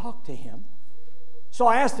and said, "Talk to him." So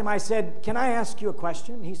I asked him, I said, "Can I ask you a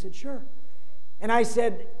question?" And he said, "Sure." And I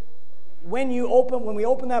said, when we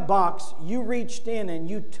opened that box, you reached in and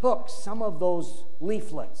you took some of those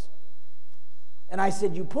leaflets. And I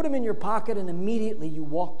said, you put them in your pocket and immediately you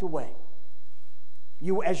walked away.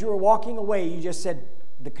 As you were walking away, you just said,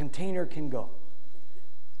 "The container can go."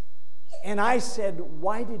 And I said,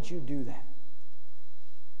 "Why did you do that?"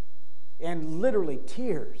 And literally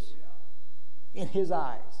tears in his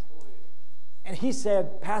eyes. And he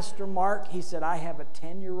said, "Pastor Mark," he said, "I have a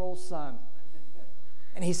 10-year-old son.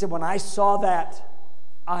 And he said, when I saw that,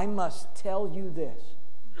 I must tell you this."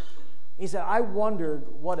 He said, "I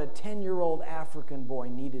wondered what a 10-year-old African boy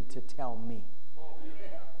needed to tell me."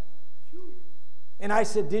 And I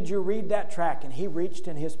said, "Did you read that tract?" And he reached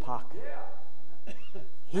in his pocket.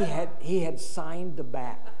 He had signed the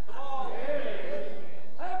back.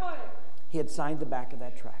 He had signed the back of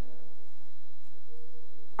that tract.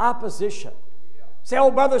 Opposition. Say,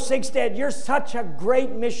 "Oh, Brother Sigstad, you're such a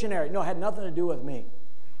great missionary." No, it had nothing to do with me.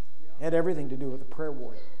 It had everything to do with the prayer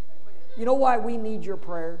warrior. You know why we need your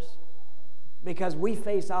prayers? Because we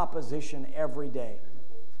face opposition every day.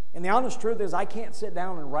 And the honest truth is, I can't sit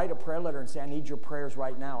down and write a prayer letter and say, "I need your prayers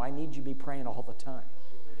right now." I need you to be praying all the time.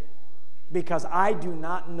 Because I do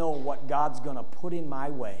not know what God's going to put in my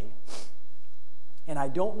way. And I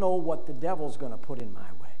don't know what the devil's going to put in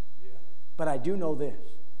my way. But I do know this.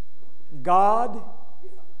 God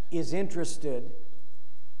is interested.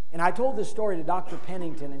 And I told this story to Dr.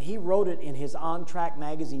 Pennington, and he wrote it in his On Track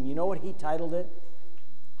magazine. You know what he titled it?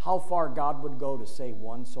 "How Far God Would Go to Save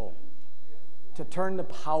One Soul." To turn the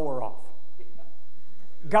power off.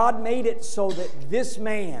 God made it so that this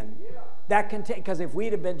man, because if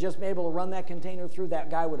we'd have been just able to run that container through, that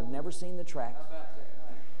guy would have never seen the tracks.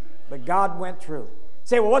 But God went through.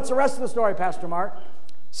 Say, "Well, what's the rest of the story, Pastor Mark?"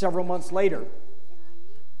 Several months later,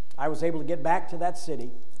 I was able to get back to that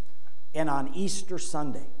city, and on Easter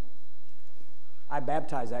Sunday, I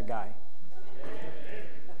baptized that guy.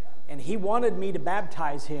 And he wanted me to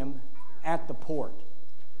baptize him at the port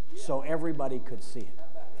so everybody could see it.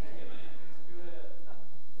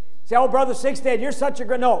 Say, "Oh, Brother Sigstad, you're such a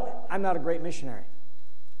great..." No, I'm not a great missionary.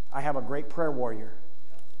 I have a great prayer warrior,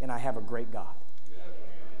 and I have a great God.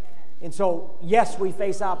 And so, yes, we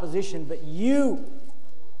face opposition, but you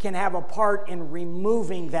can have a part in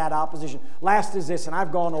removing that opposition. Last is this, and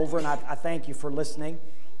I've gone over, and I thank you for listening.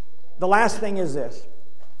 The last thing is this.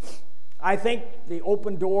 I think the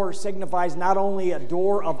open door signifies not only a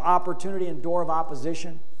door of opportunity and door of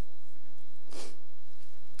opposition,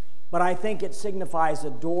 but I think it signifies a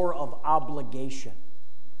door of obligation.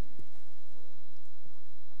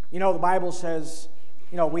 The Bible says,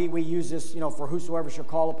 we use this, "For whosoever shall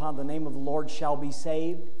call upon the name of the Lord shall be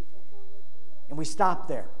saved." And we stop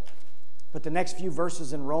there. But the next few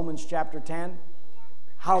verses in Romans chapter 10,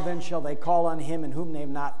 "How then shall they call on him in whom they have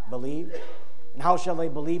not believed? And how shall they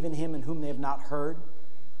believe in him in whom they have not heard?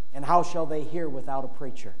 And how shall they hear without a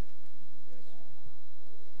preacher?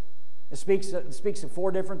 It speaks of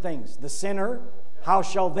 4 different things. The sinner, how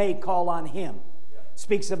shall they call on him? It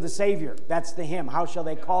speaks of the Savior, that's the him. How shall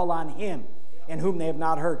they call on him in whom they have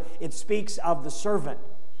not heard? It speaks of the servant.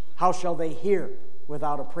 How shall they hear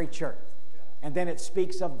without a preacher? And then it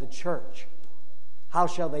speaks of the church. How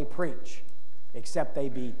shall they preach except they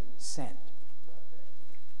be sent?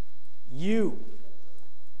 You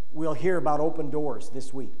will hear about open doors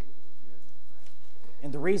this week.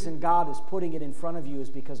 And the reason God is putting it in front of you is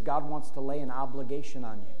because God wants to lay an obligation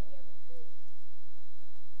on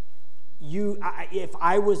you. If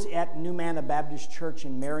I was at New Manna Baptist Church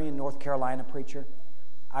in Marion, North Carolina, preacher,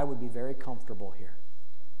 I would be very comfortable here.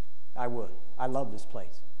 I would. I love this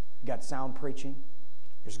place. You got sound preaching.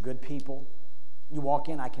 There's good people. You walk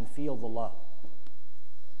in, I can feel the love.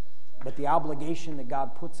 But the obligation that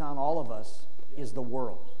God puts on all of us is the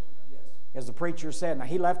world. As the preacher said, now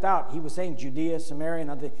he left out, he was saying Judea, Samaria,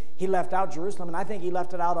 and he left out Jerusalem, and I think he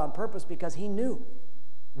left it out on purpose because he knew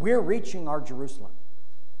we're reaching our Jerusalem.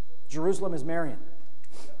 Jerusalem is Marion.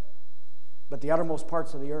 But the uttermost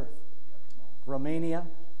parts of the earth, Romania,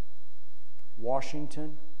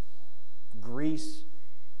 Washington, Greece,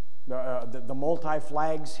 the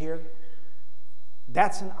multi-flags here,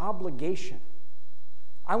 that's an obligation.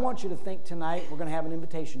 I want you to think tonight, we're going to have an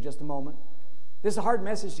invitation in just a moment. This is a hard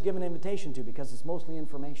message to give an invitation to because it's mostly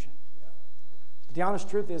information. But the honest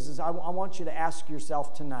truth is I want you to ask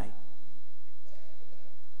yourself tonight,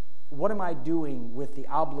 what am I doing with the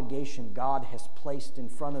obligation God has placed in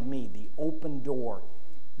front of me, the open door,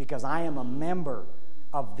 because I am a member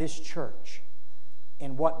of this church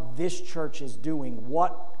and what this church is doing,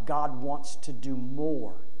 what God wants to do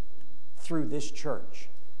more through this church.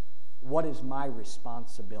 What is my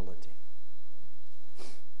responsibility?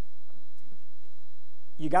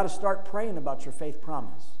 You got to start praying about your faith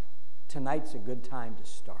promise. Tonight's a good time to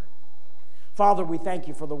start. Father, we thank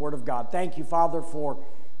you for the Word of God. Thank you, Father, for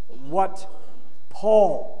what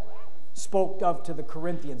Paul spoke of to the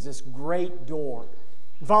Corinthians, this great door.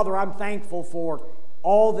 Father, I'm thankful for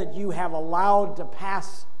all that you have allowed to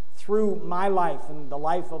pass through my life and the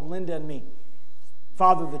life of Linda and me.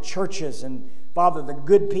 Father, the churches, and Father, the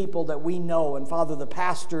good people that we know, and Father, the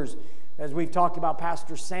pastors, as we've talked about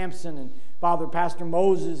Pastor Samson, and Father, Pastor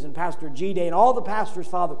Moses, and Pastor G-Day, and all the pastors,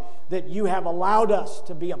 Father, that you have allowed us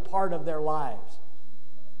to be a part of their lives.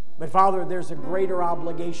 But Father, there's a greater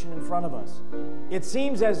obligation in front of us. It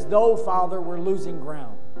seems as though, Father, we're losing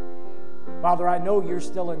ground. Father, I know you're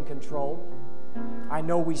still in control. I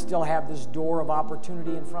know we still have this door of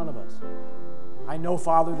opportunity in front of us. I know,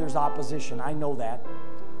 Father, there's opposition. I know that.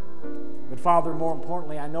 But Father, more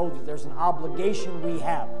importantly, I know that there's an obligation we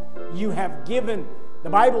have. You have given, the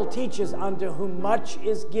Bible teaches, unto whom much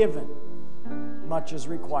is given, much is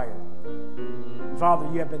required. And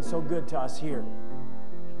Father, you have been so good to us here.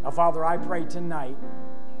 Now, Father, I pray tonight,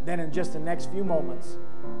 then in just the next few moments,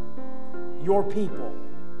 your people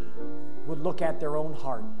would look at their own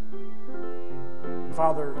heart. And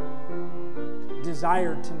Father,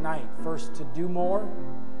 desire tonight first to do more.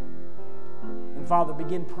 And Father,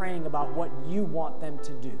 begin praying about what you want them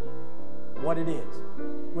to do, what it is.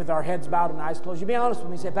 With our heads bowed and eyes closed. You be honest with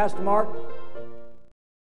me. Say, Pastor Mark,